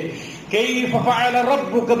മനസ്സിലാക്കിയില്ലേ? കൈഫ ഫഅല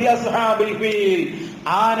റബ്ബുക ബിഅസ്ഹാബിൽ ഫീൽ,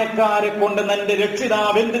 ആനക്കാരെ കൊണ്ട് നിന്റെ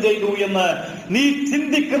രക്ഷിതാവ് എന്ത് ചെയ്തു എന്ന് നീ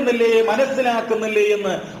ചിന്തിക്കുന്നില്ലേ, മനസ്സിലാക്കുന്നില്ലേ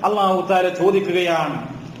എന്ന് അല്ലാഹു തആല ചോദിക്കുകയാണ്.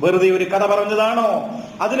 വെറുതെ ഒരു കഥ പറഞ്ഞതാണോ?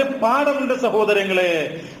 അതിന് പാഠമുണ്ട് സഹോദരങ്ങളെ.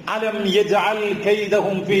 അലം യജ്അൽ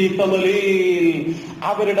കൈദഹും ഫീ തദ്ലീൽ,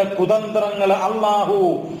 അവരുടെ കുതന്ത്രങ്ങൾ അല്ലാഹു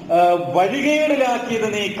വഴികേടിലാക്കിയത്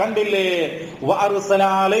നീ കണ്ടില്ലേ? വഅർസല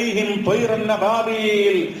അലൈഹിം ത്വയ്റൻ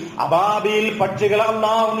അബാബീൽ, അബാബീൽ പക്ഷികളെ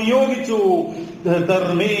അല്ലാഹു നിയോഗിച്ചു.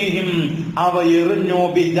 തർമീഹിം, അവ എറിഞ്ഞു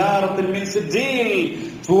ബിഹിജാറത്തിൻ മിൻ സിജ്ജീൽ,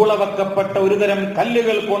 ചൂളവക്കപ്പെട്ട ഒരുതരം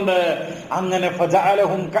കല്ലുകൾ കൊണ്ട്. അങ്ങനെ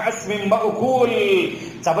ഫജഅലഹും കഅസ്മിൻ മഅകൂൽ,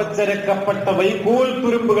 ചവച്ചരക്കപ്പെട്ട വൈക്കോൽ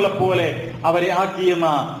തുരുമ്പുകളെ പോലെ അവരെ ആക്കിയെന്ന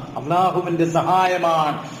അള്ളാഹുവിന്റെ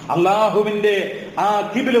സഹായമാണ്. അള്ളാഹുവിന്റെ ആ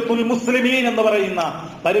ഖിബ്ലത്തുൽ മുസ്ലിമീൻ എന്ന് പറയുന്ന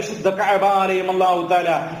പരിശുദ്ധ കഅബാലയം അല്ലാഹു തആല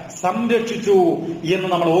സംരക്ഷിച്ചു എന്ന്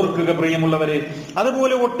നമ്മൾ ഓർക്കുക പ്രിയമുള്ളവരെ.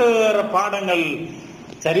 അതുപോലെ ഒട്ടേറെ പാഠങ്ങൾ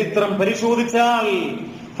ചരിത്രം പരിശോധിച്ചാൽ,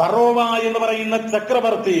 ഫറോവ എന്ന് പറയുന്ന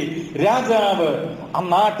ചക്രവർത്തി രാജാവ് ആ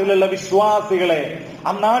നാട്ടിലുള്ള വിശ്വാസികളെ,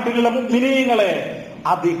 ആ നാട്ടിലുള്ള മുഅ്മിനീങ്ങളെ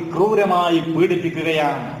അതിക്രൂരമായി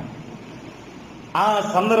പീഡിപ്പിക്കുകയാണ്. ആ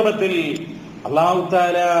സന്ദർഭത്തിൽ അല്ലാഹു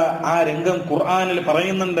തആല ആ രംഗം ഖുർആനിൽ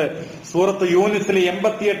പറയുന്നുണ്ട്. സൂറത്ത് യൂനിസിലെ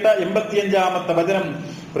 85-ാമത്തെ വചനം.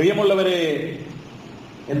 പ്രിയമുള്ളവരെ,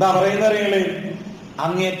 എന്താ പറയുന്നത്?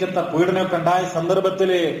 അങ്ങേറ്റത്തെ പീഡനമൊക്കെ ഉണ്ടായ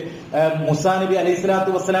സന്ദർഭത്തില് മൂസാ നബി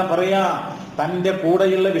അലൈഹിസ്സലാത്തു വസ്സലാം പറയാ തന്റെ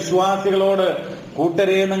കൂടെയുള്ള വിശ്വാസികളോട്,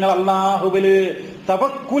 കൂട്ടരെ, നിങ്ങൾ അല്ലാഹുവില്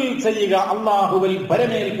തവക്കുൽ ചെയ്യുക, അല്ലാഹുവിൽ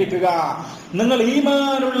ഭരമേൽപ്പിക്കുക. നിങ്ങൾ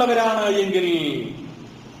ഈമാനുള്ളവരാണ് എങ്കിൽ,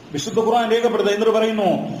 വിശുദ്ധ ഖുർആൻ രേഖപ്പെടുത്തുക. എന്നിട്ട് പറയുന്നു,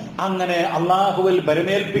 അങ്ങനെ അല്ലാഹുവിൽ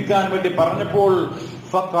ഭരമേൽപ്പിക്കാൻ വേണ്ടി പറഞ്ഞപ്പോൾ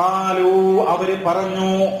ഫഖാലു, അവര് പറഞ്ഞു,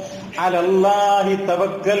 അലല്ലാഹി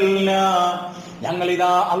തവക്കൽനാ,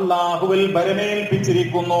 ഞങ്ങളിതാ അല്ലാഹുവിൽ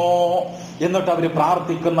ഭരമേൽപ്പിച്ചിരിക്കുന്നു. എന്നിട്ട് അവര്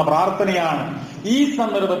പ്രാർത്ഥിക്കുന്ന പ്രാർത്ഥനയാണ്. ഈ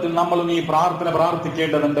സന്ദർഭത്തിൽ നമ്മളും ഈ പ്രാർത്ഥന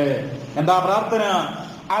പ്രാർത്ഥിക്കേണ്ടതുണ്ട്. എന്താ പ്രാർത്ഥന?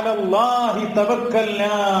 അലല്ലാഹി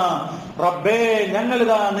തവക്കൽനാ, റബ്ബേ,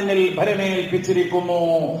 ഞങ്ങളിതാ നിന്നിൽ ഭരമേൽപ്പിച്ചിരിക്കുന്നു.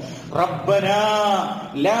 റബ്ബനാ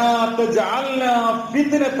ലാ തജ്അൽനാ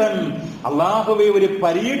ഫിത്നതൻ, അല്ലാഹുവേ, ഒരു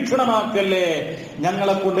പരീക്ഷണമാക്കല്ലേ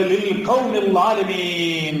ഞങ്ങളെ കൊണ്ട്, ലിൽ ഖൗമിൽ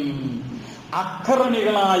ളാലിമീൻ,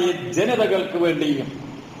 അക്രമികളായ ജനതകൾക്ക് വേണ്ടിയും.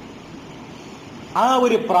 ആ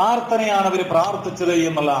ഒരു പ്രാർത്ഥനയാണ് അവർ പ്രാർത്ഥിച്ചത്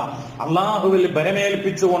എന്നുള്ള. അള്ളാഹുവിൽ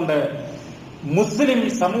ഭരമേൽപ്പിച്ചുകൊണ്ട് മുസ്ലിം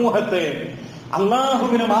സമൂഹത്തെ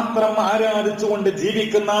അള്ളാഹുവിനെ മാത്രം ആരാധിച്ചുകൊണ്ട്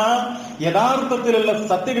ജീവിക്കുന്ന യഥാർത്ഥത്തിലുള്ള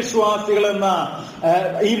സത്യവിശ്വാസികൾ എന്ന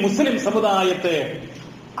ഈ മുസ്ലിം സമുദായത്തെ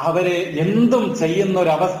അവരെ എന്തും ചെയ്യുന്ന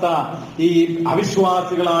ഒരവസ്ഥ ഈ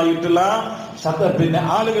അവിശ്വാസികളായിട്ടുള്ള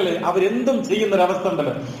ആളുകള് അവരെന്തും ചെയ്യുന്ന ഒരവസ്ഥ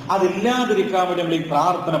ഉണ്ടല്ലോ, അതില്ലാതിരിക്കാൻ വേണ്ടി നമ്മൾ ഈ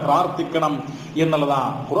പ്രാർത്ഥന പ്രാർത്ഥിക്കണം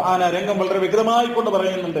എന്നുള്ളതാണ്. ഖുർആൻ രംഗം വളരെ വ്യക്തമായി കൊണ്ട്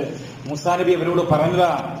പറയുന്നുണ്ട്. മൂസാ നബി അവരോട്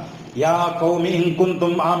പറഞ്ഞതാ, യാ ഖൗമി ഇൻ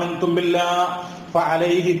കുൻതും ആമൻതും ബില്ലാഹ്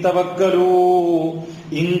ഫഅലൈഹി തവക്കലൂ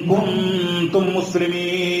ഇൻ കുൻതും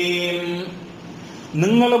മുസ്ലിമീൻ,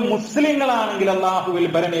 നിങ്ങൾ മുസ്ലിങ്ങളാണെങ്കിൽ അല്ലാഹുവിൽ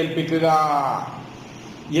ഭരമേൽപ്പിക്കുക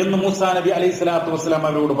എന്ന് മൂസാ നബി അലൈഹി സ്വലാത്തു വസ്സലാം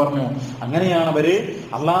അവരോട് പറഞ്ഞു. അങ്ങനെയാണ് അവര്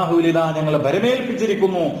അല്ലാഹുവിലിതാ ഞങ്ങൾ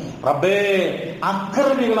ഭരമേൽപ്പിച്ചിരിക്കുന്നു, റബ്ബേ,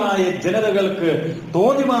 അക്രമികളായ ജനതകൾക്ക്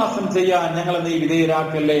തോന്നിവാസം ചെയ്യാൻ ഞങ്ങളെ നീ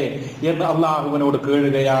വിധേയരാക്കല്ലേ എന്ന് അല്ലാഹുവിനോട്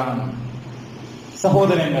കേഴുകയാണ്.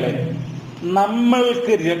 സഹോദരങ്ങളെ,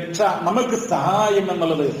 നമ്മൾക്ക് രക്ഷ, നമ്മൾക്ക് സഹായം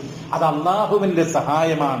എന്നുള്ളത് അത് അള്ളാഹുവിന്റെ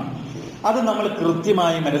സഹായമാണ്. അത് നമ്മൾ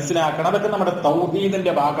കൃത്യമായി മനസ്സിലാക്കണം. അതൊക്കെ നമ്മുടെ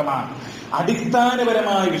തൗഹീദിന്റെ ഭാഗമാണ്,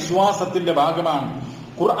 അടിസ്ഥാനപരമായ വിശ്വാസത്തിന്റെ ഭാഗമാണ്.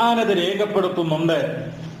 ഖുർആൻ അത് രേഖപ്പെടുത്തുന്നുണ്ട്.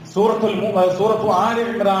 സൂറത്തു ആലി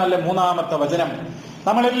ഇംറാനിലെ 3-ാമത്തെ വചനം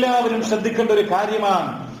നമ്മളെല്ലാവരും ശ്രദ്ധിക്കേണ്ട ഒരു കാര്യമാണ്.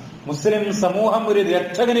 മുസ്ലിം സമൂഹം ഒരു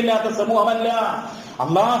രക്ഷകനില്ലാത്ത സമൂഹമല്ല.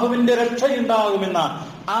 അള്ളാഹുവിന്റെ രക്ഷയുണ്ടാകുമെന്ന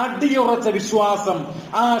അടിയുറച്ച വിശ്വാസം,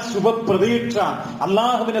 ആ ശുഭപ്രതീക്ഷ,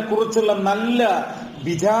 അള്ളാഹുവിനെ കുറിച്ചുള്ള നല്ല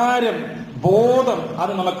വിചാരം, ബോധം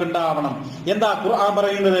അത് നമുക്കുണ്ടാവണം. എന്താ ഖുർആൻ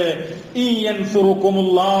പറയുന്നത്?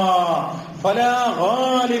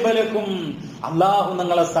 അള്ളാഹു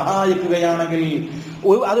നിങ്ങളെ സഹായിക്കുകയാണെങ്കിൽ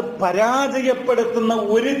അത് പരാജയപ്പെടുത്തുന്ന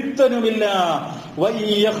ഒരുത്തനുമില്ല.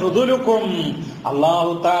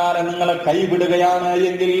 അള്ളാഹു താല നിങ്ങളെ കൈവിടുകയാണ്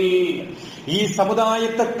എങ്കിൽ, ഈ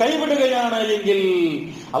സമുദായത്തെ കൈവിടുകയാണ് എങ്കിൽ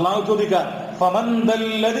അള്ളാഹു ചോദിക്കുക,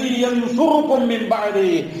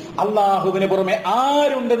 അള്ളാഹുവിന് പുറമെ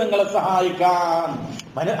ആരുണ്ട് നിങ്ങളെ സഹായിക്കാൻ?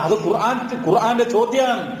 അത് ഖുർആന്റെ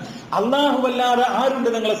ചോദ്യമാണ്. അല്ലാഹുവല്ലാതെ ആരുണ്ട്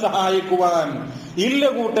നിങ്ങളെ സഹായിക്കുവാൻ? ഇല്ല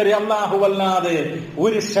കൂട്ടരെ, അല്ലാഹുവല്ലാതെ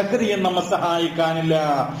ഒരു ശക്തിയും നമ്മെ സഹായിക്കാനില്ല.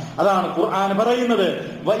 അതാണ് ഖുർആൻ പറയുന്നത്.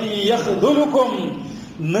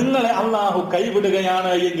 നിങ്ങളെ അള്ളാഹു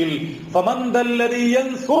കൈവിടുകയാണ് എങ്കിൽ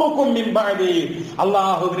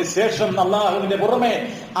അള്ളാഹുവിന് ശേഷം, അള്ളാഹുവിന്റെ പുറമെ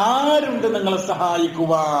ആരുണ്ട് നിങ്ങളെ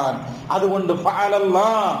സഹായിക്കുവാൻ? അതുകൊണ്ട്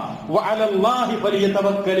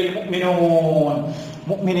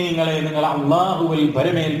മുഅ്മിനീങ്ങളെ നിങ്ങൾ അള്ളാഹുവിൽ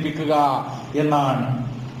ഭരമേൽപ്പിക്കുക എന്നാണ്.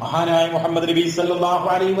 മഹാനായ മുഹമ്മദ് നബി സല്ലല്ലാഹു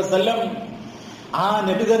അലൈഹി വസല്ലം ആ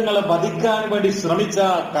നബിതങ്ങളെ വധിക്കാൻ വേണ്ടി ശ്രമിച്ച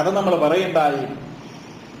കഥ നമ്മൾ പറയണ്ടായി.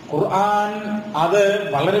 ഖുർആൻ അത്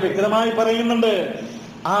വളരെ വ്യക്തമായി പറയുന്നുണ്ട്.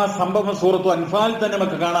 ആ സംഭവം സൂറത്തു അൻഫാൽ തന്നെ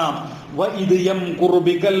നമുക്ക് കാണാം.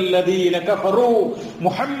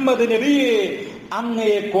 മുഹമ്മദ് നബിയെ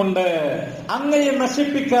അങ്ങയെ കൊണ്ട് അങ്ങയെ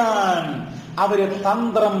നശിപ്പിക്കാൻ അവര്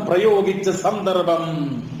തന്ത്രം പ്രയോഗിച്ച സന്ദർഭം.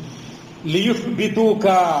 ലിയുസ്ബിതൂക,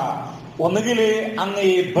 ഒന്നുകിൽ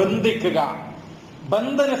അങ്ങയെ ബന്ധിക്കുക,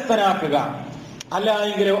 ബന്ധനസ്ഥനാക്കുക, അല്ല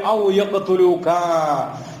എങ്കിലോ ഔ യഖ്തുലൂക,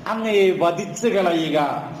 അങ്ങയെ വധിച്ചു കളയുക,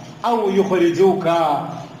 ഔ യുഖ്രിജൂക,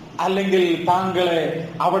 അല്ലെങ്കിൽ താങ്കളെ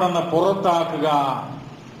അവിടെ നിന്ന് പുറത്താക്കുക.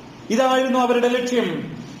 ഇതായിരുന്നു അവരുടെ ലക്ഷ്യം.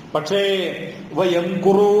 പക്ഷേ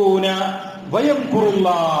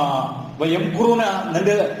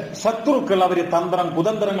നിന്റെ ശത്രുക്കൾ അവര്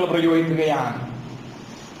കുതന്ത്രങ്ങൾ പ്രയോഗിക്കുകയാണ്.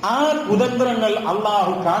 ആ കുതന്ത്രങ്ങൾ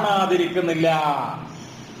അള്ളാഹു കാണാതിരിക്കുന്നില്ല.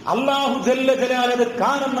 അള്ളാഹു ജല്ല ജലാലത്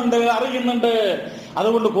കാണുന്നുണ്ട്, അറിയുന്നുണ്ട്.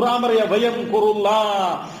 അതുകൊണ്ട് ഖുർആൻ പറയാ വയംകുറുല്ലാ,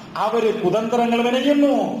 അവര് കുതന്ത്രങ്ങൾ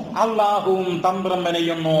മെനയുന്നു, അള്ളാഹുവും തന്ത്രം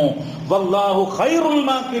മെനയുന്നു. വല്ലാഹു ഖൈറുൽ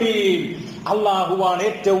മാകിരീൻ, അള്ളാഹുവാണ്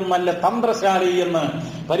ഏറ്റവും നല്ല തന്ത്രശാലി എന്ന്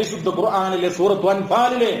പരിശുദ്ധ ഖുർആനിലെ സൂറത്തു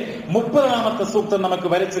അൻഫാലിലെ 30-ാമത്തെ സൂക്തം നമുക്ക്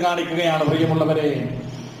വരച്ചു കാണിക്കുകയാണ്. പ്രിയമുള്ളവരെ,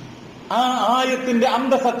 ആ ആയത്തിന്റെ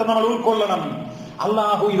അന്തസത്ത നമ്മൾ ഉൾക്കൊള്ളണം.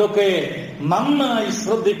 അള്ളാഹു ഇതൊക്കെ നന്നായി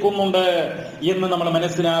ശ്രദ്ധിക്കുന്നുണ്ട് എന്ന് നമ്മൾ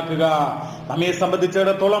മനസ്സിലാക്കുക. നമ്മെ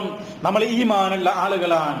സംബന്ധിച്ചിടത്തോളം നമ്മൾ ഈമാനുള്ള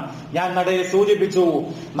ആളുകളാണ്. ഞാൻ നടയെ സൂചിപ്പിച്ചു,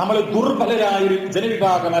 നമ്മൾ ദുർബലരായൊരു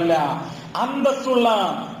ജനവിഭാഗമല്ല, അന്തസ്സുള്ള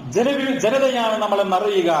ജനതയാണ്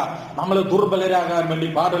നമ്മളെന്നറിയുക. നമ്മൾ ദുർബലരാകാൻ വേണ്ടി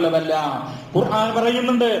പാടുള്ളതല്ല. ഖുർആൻ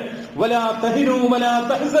പറയുന്നുണ്ട്, വലാ തഹിനൂ വലാ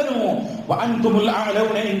തഹ്സനൂ വഅൻതുമുൽ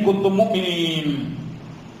അഅലൗന ഇൻ കുൻതും മുഅ്മിനീൻ.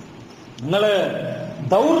 നിങ്ങള്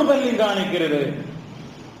ദൗർബല്യം കാണിക്കരുത്,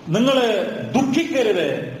 നിങ്ങള് ദുഃഖിക്കരുത്.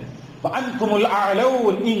 വഅൻതുമുൽ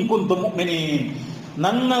അഅലൗന ഇൻ കുൻതും മുഅ്മിനീൻ.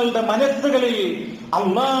 നിങ്ങളുടെ മനസ്സുകളിൽ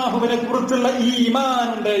അല്ലാഹുവിനെ കുറിച്ചുള്ള ഈമാൻ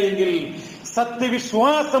ഉണ്ട് എങ്കിൽ,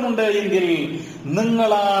 സത്യവിശ്വാസമുണ്ട് എങ്കിൽ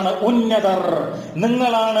നിങ്ങളാണ് ഉന്നതർ,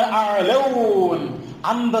 നിങ്ങളാണ് അഅലൗൻ,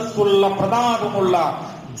 അന്തസ്സുള്ള പ്രതാപമുള്ള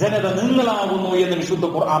ജനത നിങ്ങളാകുന്നു എന്ന് വിശുദ്ധ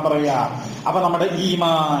ഖുർആൻ പറയാ. അപ്പൊ നമ്മുടെ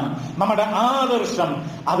ഈമാൻ, നമ്മുടെ ആദർശം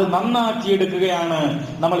അത് നന്നാക്കിയെടുക്കുകയാണ്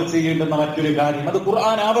നമ്മൾ ചെയ്യേണ്ടുന്ന മറ്റൊരു കാര്യം. അത്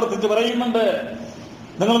ഖുർആൻ ആവർത്തിച്ച് പറയുന്നുണ്ട്.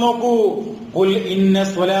 നിങ്ങൾ നോക്കൂ, ഖുൽ ഇന്ന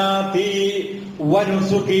സ്വലാത്തി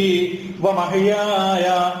വനുസുകി വമഹ്യായ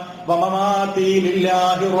വമമാതി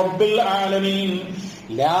ലില്ലാഹി റബ്ബിൽ ആലമീൻ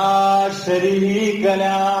ലാ ശരീക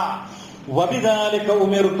ലഹു വബിദാലിക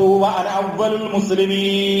ഉമിർതു വഅന അവ്വലുൽ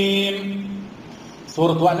മുസ്ലിമീൻ.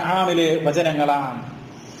 സൂറത്തു അൻആമിലെ വചനങ്ങളാണ്.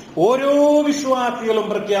 ഓരോ വിശ്വാസികളും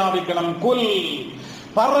പ്രഖ്യാപിക്കണം, കുൽ,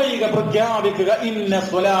 പറയുക, പ്രഖ്യാപിക്കുക, ഇന്ന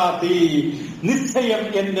സ്വലാത്തി, നിശ്ചയം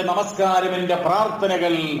എന്റെ നമസ്കാരം, എന്റെ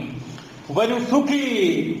പ്രാർത്ഥനകൾ, വനുസുകി,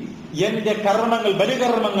 എന്റെ കർമ്മങ്ങൾ,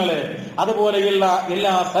 ബലികർമ്മങ്ങള്, അതുപോലെയുള്ള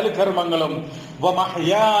എല്ലാ സൽക്കർമ്മങ്ങളും,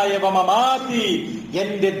 വമഹ്യായ വമമാതി,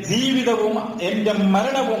 എന്റെ ജീവിതവും എന്റെ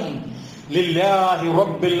മരണവും, ലില്ലാഹി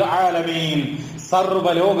റബ്ബിൽ ആലമീൻ,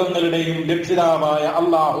 സർവ്വലോകങ്ങളുടെയും രക്ഷിതാവായ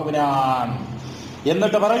അല്ലാഹുവിനാണ്.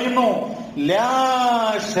 എന്നിട്ട് പറയുന്നു, ലാ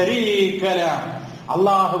ശരീക ലഹു,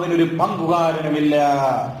 അല്ലാഹുവിനൊരു പങ്കുകാരനുമില്ല.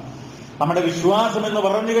 നമ്മുടെ വിശ്വാസം എന്ന്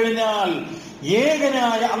പറഞ്ഞു കഴിഞ്ഞാൽ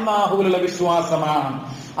ഏകനായ അല്ലാഹുവിലുള്ള വിശ്വാസമാണ്.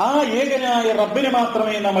 ആ ഏകനായ റബ്ബിനെ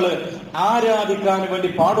മാത്രമേ നമ്മൾ ആരാധിക്കാൻ വേണ്ടി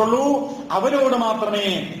പാടുള്ളൂ. അവനോട് മാത്രമേ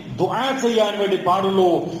ദുആ ചെയ്യാൻ വേണ്ടി പാടുള്ളൂ.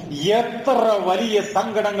 എത്ര വലിയ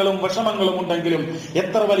സങ്കടങ്ങളും വിഷമങ്ങളും ഉണ്ടെങ്കിലും,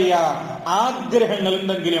 എത്ര വലിയ ആഗ്രഹങ്ങൾ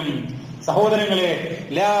ഉണ്ടെങ്കിലും സഹോദരങ്ങളെ,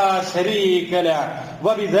 ലാ ശരീക ല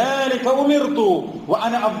വബിദാലിക ഉമിർതു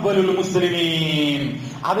വഅന അവ്വലുൽ മുസ്ലിമീൻ,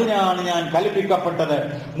 അതിനാണ് ഞാൻ കൽപ്പിക്കപ്പെട്ടത്.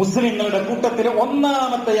 മുസ്ലിങ്ങളുടെ കൂട്ടത്തിൽ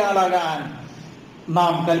ഒന്നാമത്തെയാളാകാൻ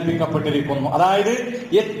നാം കൽപ്പിക്കപ്പെട്ടിരിക്കുന്നു. അതായത്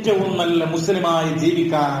ഏറ്റവും നല്ല മുസ്ലിമായി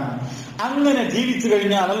ജീവിക്കാൻ. അങ്ങനെ ജീവിച്ചു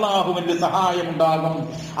കഴിഞ്ഞാൽ അല്ലാഹുവിന്റെ സഹായം ഉണ്ടാകും,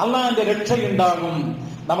 അള്ളാഹിന്റെ രക്ഷയുണ്ടാകും,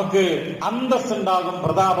 നമുക്ക് അന്തസ്സുണ്ടാകും,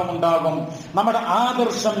 പ്രതാപമുണ്ടാകും. നമ്മുടെ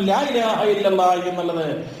ആദർശം ലാ ഇലാഹ ഇല്ലല്ലാഹ് എന്നുള്ളത്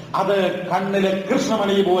അത് കണ്ണിലെ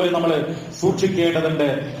കൃഷ്ണമണി പോലെ നമ്മൾ സൂക്ഷിക്കേണ്ടതുണ്ട്.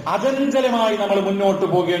 അചഞ്ചലമായി നമ്മൾ മുന്നോട്ട്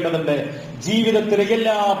പോകേണ്ടതുണ്ട്. ജീവിതത്തിലെ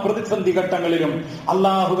എല്ലാ പ്രതിസന്ധി ഘട്ടങ്ങളിലും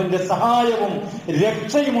അള്ളാഹുവിന്റെ സഹായവും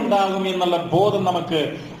രക്ഷയും ഉണ്ടാകും എന്നുള്ള ബോധം നമുക്ക്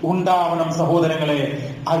ഉണ്ടാവണം സഹോദരങ്ങളെ.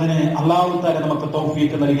 അതിന് അല്ലാഹു തആല നമുക്ക്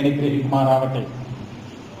തൗഫീഖ് നൽകി അനുഗ്രഹിക്കുമാറാവട്ടെ.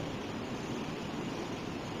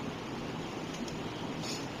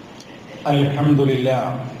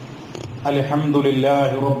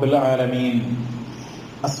 അൽഹംദുലില്ലാഹി റബ്ബിൽ ആലമീൻ.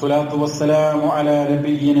 അസ്സലാത്തു വസ്സലാമു അലാ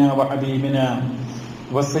നബിയ്യിനാ വഹബീബിനാ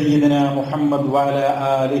വസയ്യിദിനാ മുഹമ്മദ് വഅലാ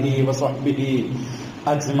ആലിഹി വസഹ്ബിഹി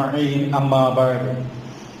അജ്മഈൻ. അമ്മാ ബഅദ്.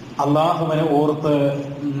 അല്ലാഹുവിനെ ഓർത്ത്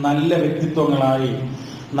നല്ല വ്യക്തിത്വങ്ങളായി,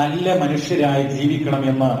 നല്ല മനുഷ്യരായി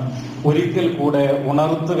ജീവിക്കണമെന്ന് ഒരിക്കൽ കൂടെ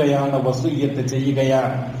ഉണർത്തുകയാണ്, വസിയ്യത്ത്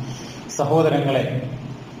ചെയ്യുകയാണ്. സഹോദരങ്ങളെ,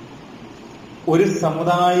 ഒരു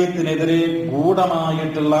സമുദായത്തിനെതിരെ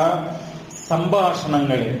ഗൂഢമായിട്ടുള്ള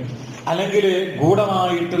സംഭാഷണങ്ങൾ അല്ലെങ്കിൽ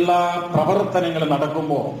ഗൂഢമായിട്ടുള്ള പ്രവർത്തനങ്ങൾ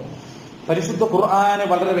നടക്കുമ്പോൾ പരിശുദ്ധ ഖുർആന്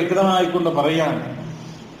വളരെ വ്യക്തമായിക്കൊണ്ട് പറയാൻ,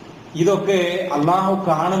 ഇതൊക്കെ അള്ളാഹു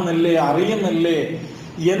കാണുന്നില്ലേ, അറിയുന്നില്ലേ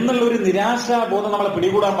എന്നുള്ളൊരു നിരാശാബോധം നമ്മളെ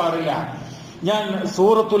പിടികൂടാൻ പാടില്ല. ഞാൻ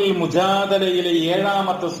സൂറത്തുൽ മുജാദലയിലെ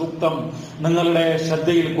 7-ാമത്തെ സൂക്തം നിങ്ങളുടെ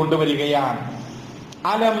ശ്രദ്ധയിൽ കൊണ്ടുവരികയാണ്.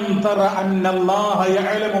 അലം തറ അന്നല്ലാഹ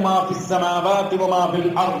യഅലമു മാ ഫിസ് സമാവാതി വമാ ഫിൽ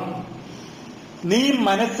അർദ്. നീ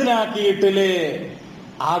മനസ്സിലാക്കിയിട്ടില്ലേ,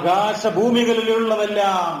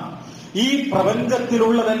 ആകാശഭൂമികളിലുള്ളതെല്ലാം, ഈ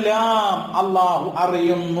പ്രപഞ്ചത്തിലുള്ളതെല്ലാം അല്ലാഹു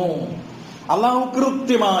അറിയുന്നു. അല്ലാഹു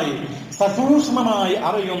കൃത്യമായി സസൂക്ഷ്മമായി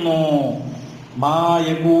അറിയുന്നു. മാ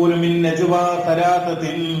യഖൂലു മിൻ നജ്വാ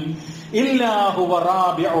സലാസത്തിൻ ഇല്ലാ ഹുവ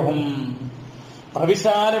റാബിഉഹും.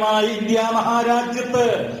 പ്രവിശാലമായ ഇന്ത്യ മഹാരാജ്യത്ത്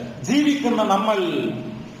ജീവിക്കുന്ന നമ്മൾ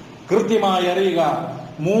കൃത്യമായി അറിയുക,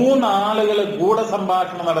 3 ആളുകൾ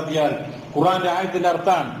ഗൂഢസംഭാഷണം നടത്തിയാൽ, ഖുർആന്റെ ആയത്തിന്റെ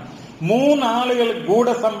അർത്ഥാണ്, 3 ആളുകൾ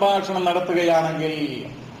ഗൂഢസംഭാഷണം നടത്തുകയാണെങ്കിൽ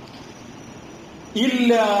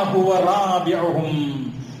ഇല്ലാ ഹുവ റാബിഉഹും,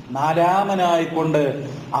 4ാമനായിക്കൊണ്ട്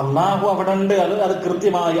അല്ലാഹു അവിടെ ഉണ്ട്, അത്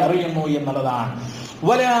കൃത്യമായി അറിയുന്നു എന്നുള്ളതാണ്.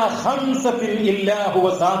 വലാ ഖംസത്തിൻ ഇല്ലാ ഹുവ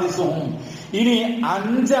സാദിസുഹും. ഇനി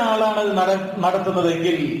 5 ആളാണ്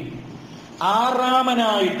നടത്തുന്നതെങ്കിൽ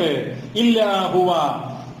 6ാമനായിട്ട് ഇല്ലാ ഹുവ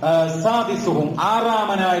സാദിസുഹും,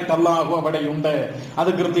 6ാമനായിട്ട് അല്ലാഹു അവിടെയുണ്ട്, അത്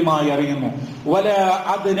കൃത്യമായി അറിയുന്നു. വലാ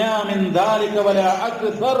അദ്നാ മിൻ ദാലിക വലാ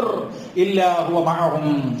അക്സർ ഇല്ലാ ഹുവ മഅഹും.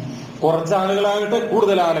 കുറച്ചാളുകളാകട്ടെ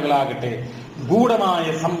കൂടുതൽ ആളുകളാകട്ടെ, ഗൂഢമായ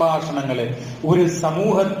സംഭാഷണങ്ങള് ഒരു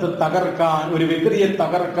സമൂഹത്തെ തകർക്കാൻ, ഒരു വ്യക്തിയെ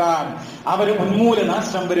തകർക്കാൻ, അവര്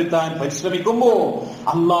ഉന്മൂലനാശം വരുത്താൻ പരിശ്രമിക്കുമ്പോ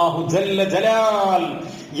അല്ലാഹു ജല്ല ജലാൽ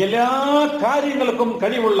എല്ലാ കാര്യങ്ങൾക്കും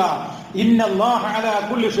കഴിവുള്ള ഇന്നല്ലാഹ അലാ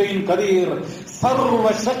കുല്ലി ഷൈഇൻ ഖദീർ,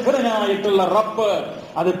 സർവശക്തനായിട്ടുള്ള റബ്ബ്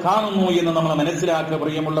അത് കാണുന്നു എന്ന് നമ്മൾ മനസ്സിലാക്കുക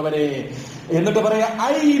പ്രിയമുള്ളവരെ. എന്നിട്ട് പറയാ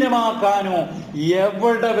ഐനമാക്കാനോ,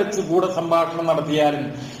 എവിടെ വെച്ച് ഗൂഢസംഭാഷണം നടത്തിയാലും,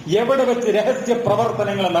 എവിടെ വെച്ച് രഹസ്യ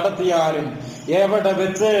പ്രവർത്തനങ്ങൾ നടത്തിയാലും, എവിടെ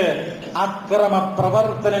വെച്ച് അക്രമ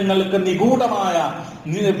പ്രവർത്തനങ്ങൾക്ക് നിഗൂഢമായ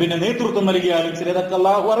നേതൃത്വം നൽകിയാലും ചിലതൊക്കെ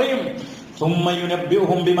അല്ലാഹു അറിയും.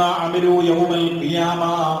 സുമ്മയുനബ്ബിഉഹും ബിമാ അമിലൂ യൗമൽ ഖിയാമ.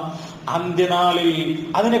 അന്ത്യനാളിൽ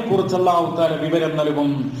അതിനെക്കുറിച്ച് അല്ലാഹു തആല വിവരം നൽകും.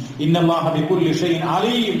 ഇന്നല്ലാഹ ബികുല്ലി ഷൈഇൻ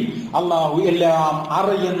അലീം. അല്ലാഹു എല്ലാം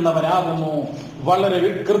അറിയുന്നവനാകുന്നു, വളരെ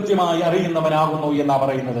കൃത്യമായി അറിയുന്നവനാകുന്നു എന്നാ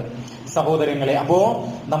പറയുന്നത്. സഹോദരങ്ങളെ, അപ്പോ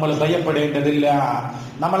നമ്മൾ ഭയപ്പെടേണ്ടതില്ല.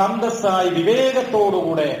 നമ്മൾ അന്തസ്സായി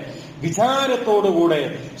വിവേകത്തോടുകൂടെ, വിചാരത്തോടുകൂടെ,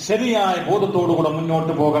 ശരിയായ ബോധത്തോടുകൂടെ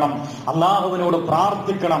മുന്നോട്ട് പോകണം. അള്ളാഹുവിനോട്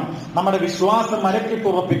പ്രാർത്ഥിക്കണം, നമ്മുടെ വിശ്വാസം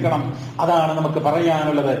അരക്കിട്ടുറപ്പിക്കണം. അതാണ് നമുക്ക്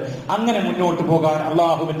പറയാനുള്ളത്. അങ്ങനെ മുന്നോട്ട് പോകാൻ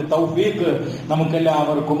അള്ളാഹുവിന്റെ തൗഫീഖ്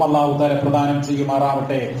നമുക്കെല്ലാവർക്കും അള്ളാഹു തആല പ്രദാനം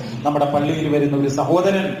ചെയ്യുമാറാവട്ടെ. നമ്മുടെ പള്ളിയിൽ വരുന്ന ഒരു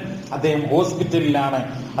സഹോദരൻ അദ്ദേഹം ഹോസ്പിറ്റലിലാണ്.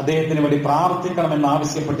 അദ്ദേഹത്തിന് വേണ്ടി പ്രാർത്ഥിക്കണമെന്ന്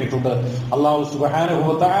ആവശ്യപ്പെട്ടിട്ടുണ്ട്. അല്ലാഹു സുബ്ഹാനഹു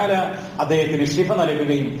വ തആല അദ്ദേഹത്തിന് ശിഫ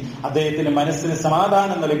നൽകുകയും അദ്ദേഹത്തിന് മനസ്സിന്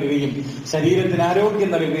സമാധാനം നൽകുകയും ശരീരത്തിന് ആരോഗ്യം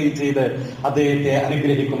നൽകുകയും ചെയ്ത് അദ്ദേഹത്തെ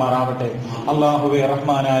അനുഗ്രഹിക്കുമാറാവട്ടെ. അല്ലാഹുവേ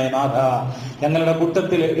റഹ്മാനായ നാഥ, ഞങ്ങളുടെ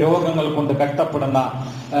കൂട്ടത്തിൽ രോഗങ്ങൾ കൊണ്ട് കഷ്ടപ്പെടുന്ന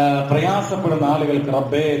പ്രയാസപ്പെടുന്ന ആളുകൾക്ക്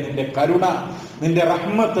റബ്ബേ നിന്റെ കരുണ, നിന്റെ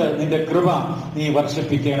റഹ്മത്ത്, നിന്റെ കൃപ നീ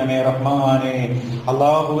വർഷിപ്പിക്കണമേ റഹ്മാനെ.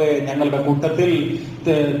 അല്ലാഹുവേ ഞങ്ങളുടെ കൂട്ടത്തിൽ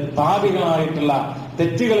പാപികളായിട്ടുള്ള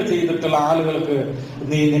തെറ്റുകൾ ചെയ്തിട്ടുള്ള ആളുകൾക്ക്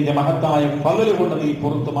നീ നിന്റെ മഹത്തായ ഫള് കൊണ്ട് നീ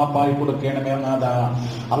പുറത്തു മാപ്പായി കൊടുക്കണമേ നാഥ.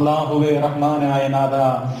 അല്ലാഹുവേ റഹ്മാനായ നാഥ,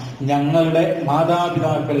 ഞങ്ങളുടെ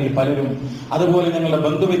മാതാപിതാക്കളിൽ പലരും അതുപോലെ ഞങ്ങളുടെ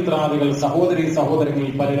ബന്ധുമിത്രാദികൾ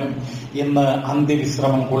സഹോദരങ്ങളിൽ പലരും ഇന്ന്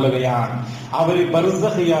അന്ത്യവിശ്രമം കൊള്ളുകയാണ്. അവര്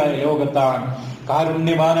ബർസഖിയായ ലോകത്താണ്.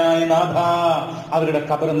 കാരുണ്യവാനായ നാഥ, അവരുടെ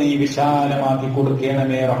ഖബർ നീ വിശാലമാക്കി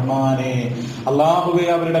കൊടുക്കണമേ റഹ്മാനെ. അല്ലാഹുവേ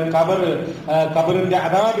അവരുടെ ഖബറിന്റെ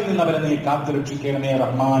അദാബിൽ നിന്ന് അവരെ നീ കാത്തുരക്ഷിക്കണമേ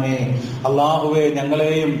റഹ്മാനെ. അല്ലാഹുവേ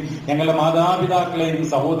ഞങ്ങളെയും ഞങ്ങളുടെ മാതാപിതാക്കളെയും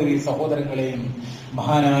സഹോദരങ്ങളെയും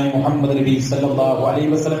മഹാനായ മുഹമ്മദ് നബി സല്ലല്ലാഹു അലൈഹി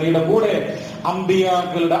വസല്ലമയുടെ കൂടെ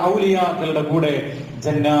അമ്പിയാക്കളുടെ ഔലിയാക്കളുടെ കൂടെ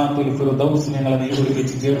ജന്നാത്തുൽ ഫിർദൗസ് ഞങ്ങളെ നീ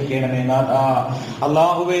ഒരുമിച്ച് ചേർക്കണമേ നാഥ.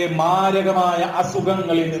 അല്ലാഹുവേ മാരകമായ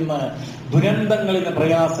അസുഖങ്ങളിൽ നിന്ന്, ദുരന്തങ്ങളിൽ നിന്ന്,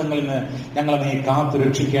 പ്രയാസങ്ങളിൽ നിന്ന് ഞങ്ങളെ നീ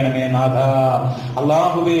കാത്തുരക്ഷിക്കണമേ നാഥ.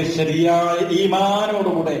 അല്ലാഹുവേ ശരിയായ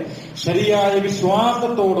ഈമാനോടുകൂടെ ശരിയായ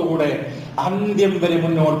വിശ്വാസത്തോടുകൂടെ അന്ത്യം വരെ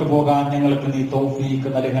മുന്നോട്ട് പോകാൻ ഞങ്ങൾക്ക് നീ തൗഫീഖ്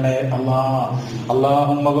നൽകണേ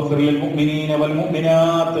അല്ലാഹുമ്മ ഗ്ഫിർ ലിൽ മുഅ്മിനീന വൽ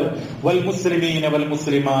മുഅ്മിനാത്ത് വൽ മുസ്ലിമീന വൽ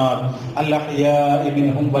മുസ്ലിമാത്ത് അൽ അഹ്യാഇ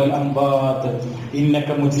മിൻഹും വൽ അംവാത്ത് ഇന്നക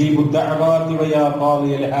മുജീബുദ് ദഅവാതി വയാ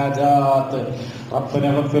ഖാദിയൽ ഹാജാത്ത് ربنا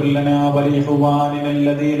اغفر لنا ولإخواننا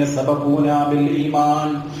الذين سبقونا بالإيمان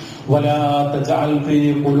ولا تجعل في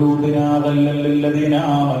قلوبنا غلا للذين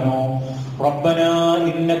آمنوا ربنا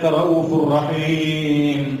إنك رؤوف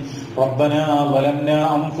رحيم ربنا ظلمنا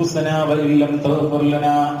أنفسنا وإن لم تغفر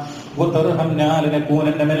لنا وترحمنا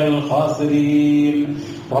لنكونن من الخاسرين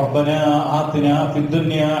ربنا آتنا في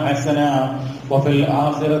الدنيا حسنة وفي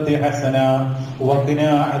الآخرة حسنة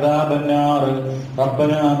وقنا عذاب النار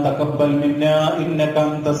ربنا تقبل منا إنك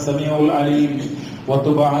أنت السميع العليم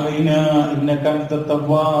وتب علينا إنك أنت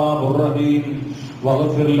التواب الرحيم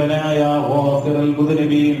واغفر لنا يا غافر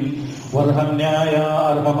المذنبين وارحمنا يا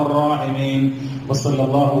أرحم الراحمين وصلى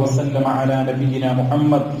الله وسلم على نبينا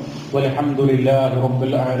محمد والحمد لله رب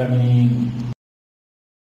العالمين.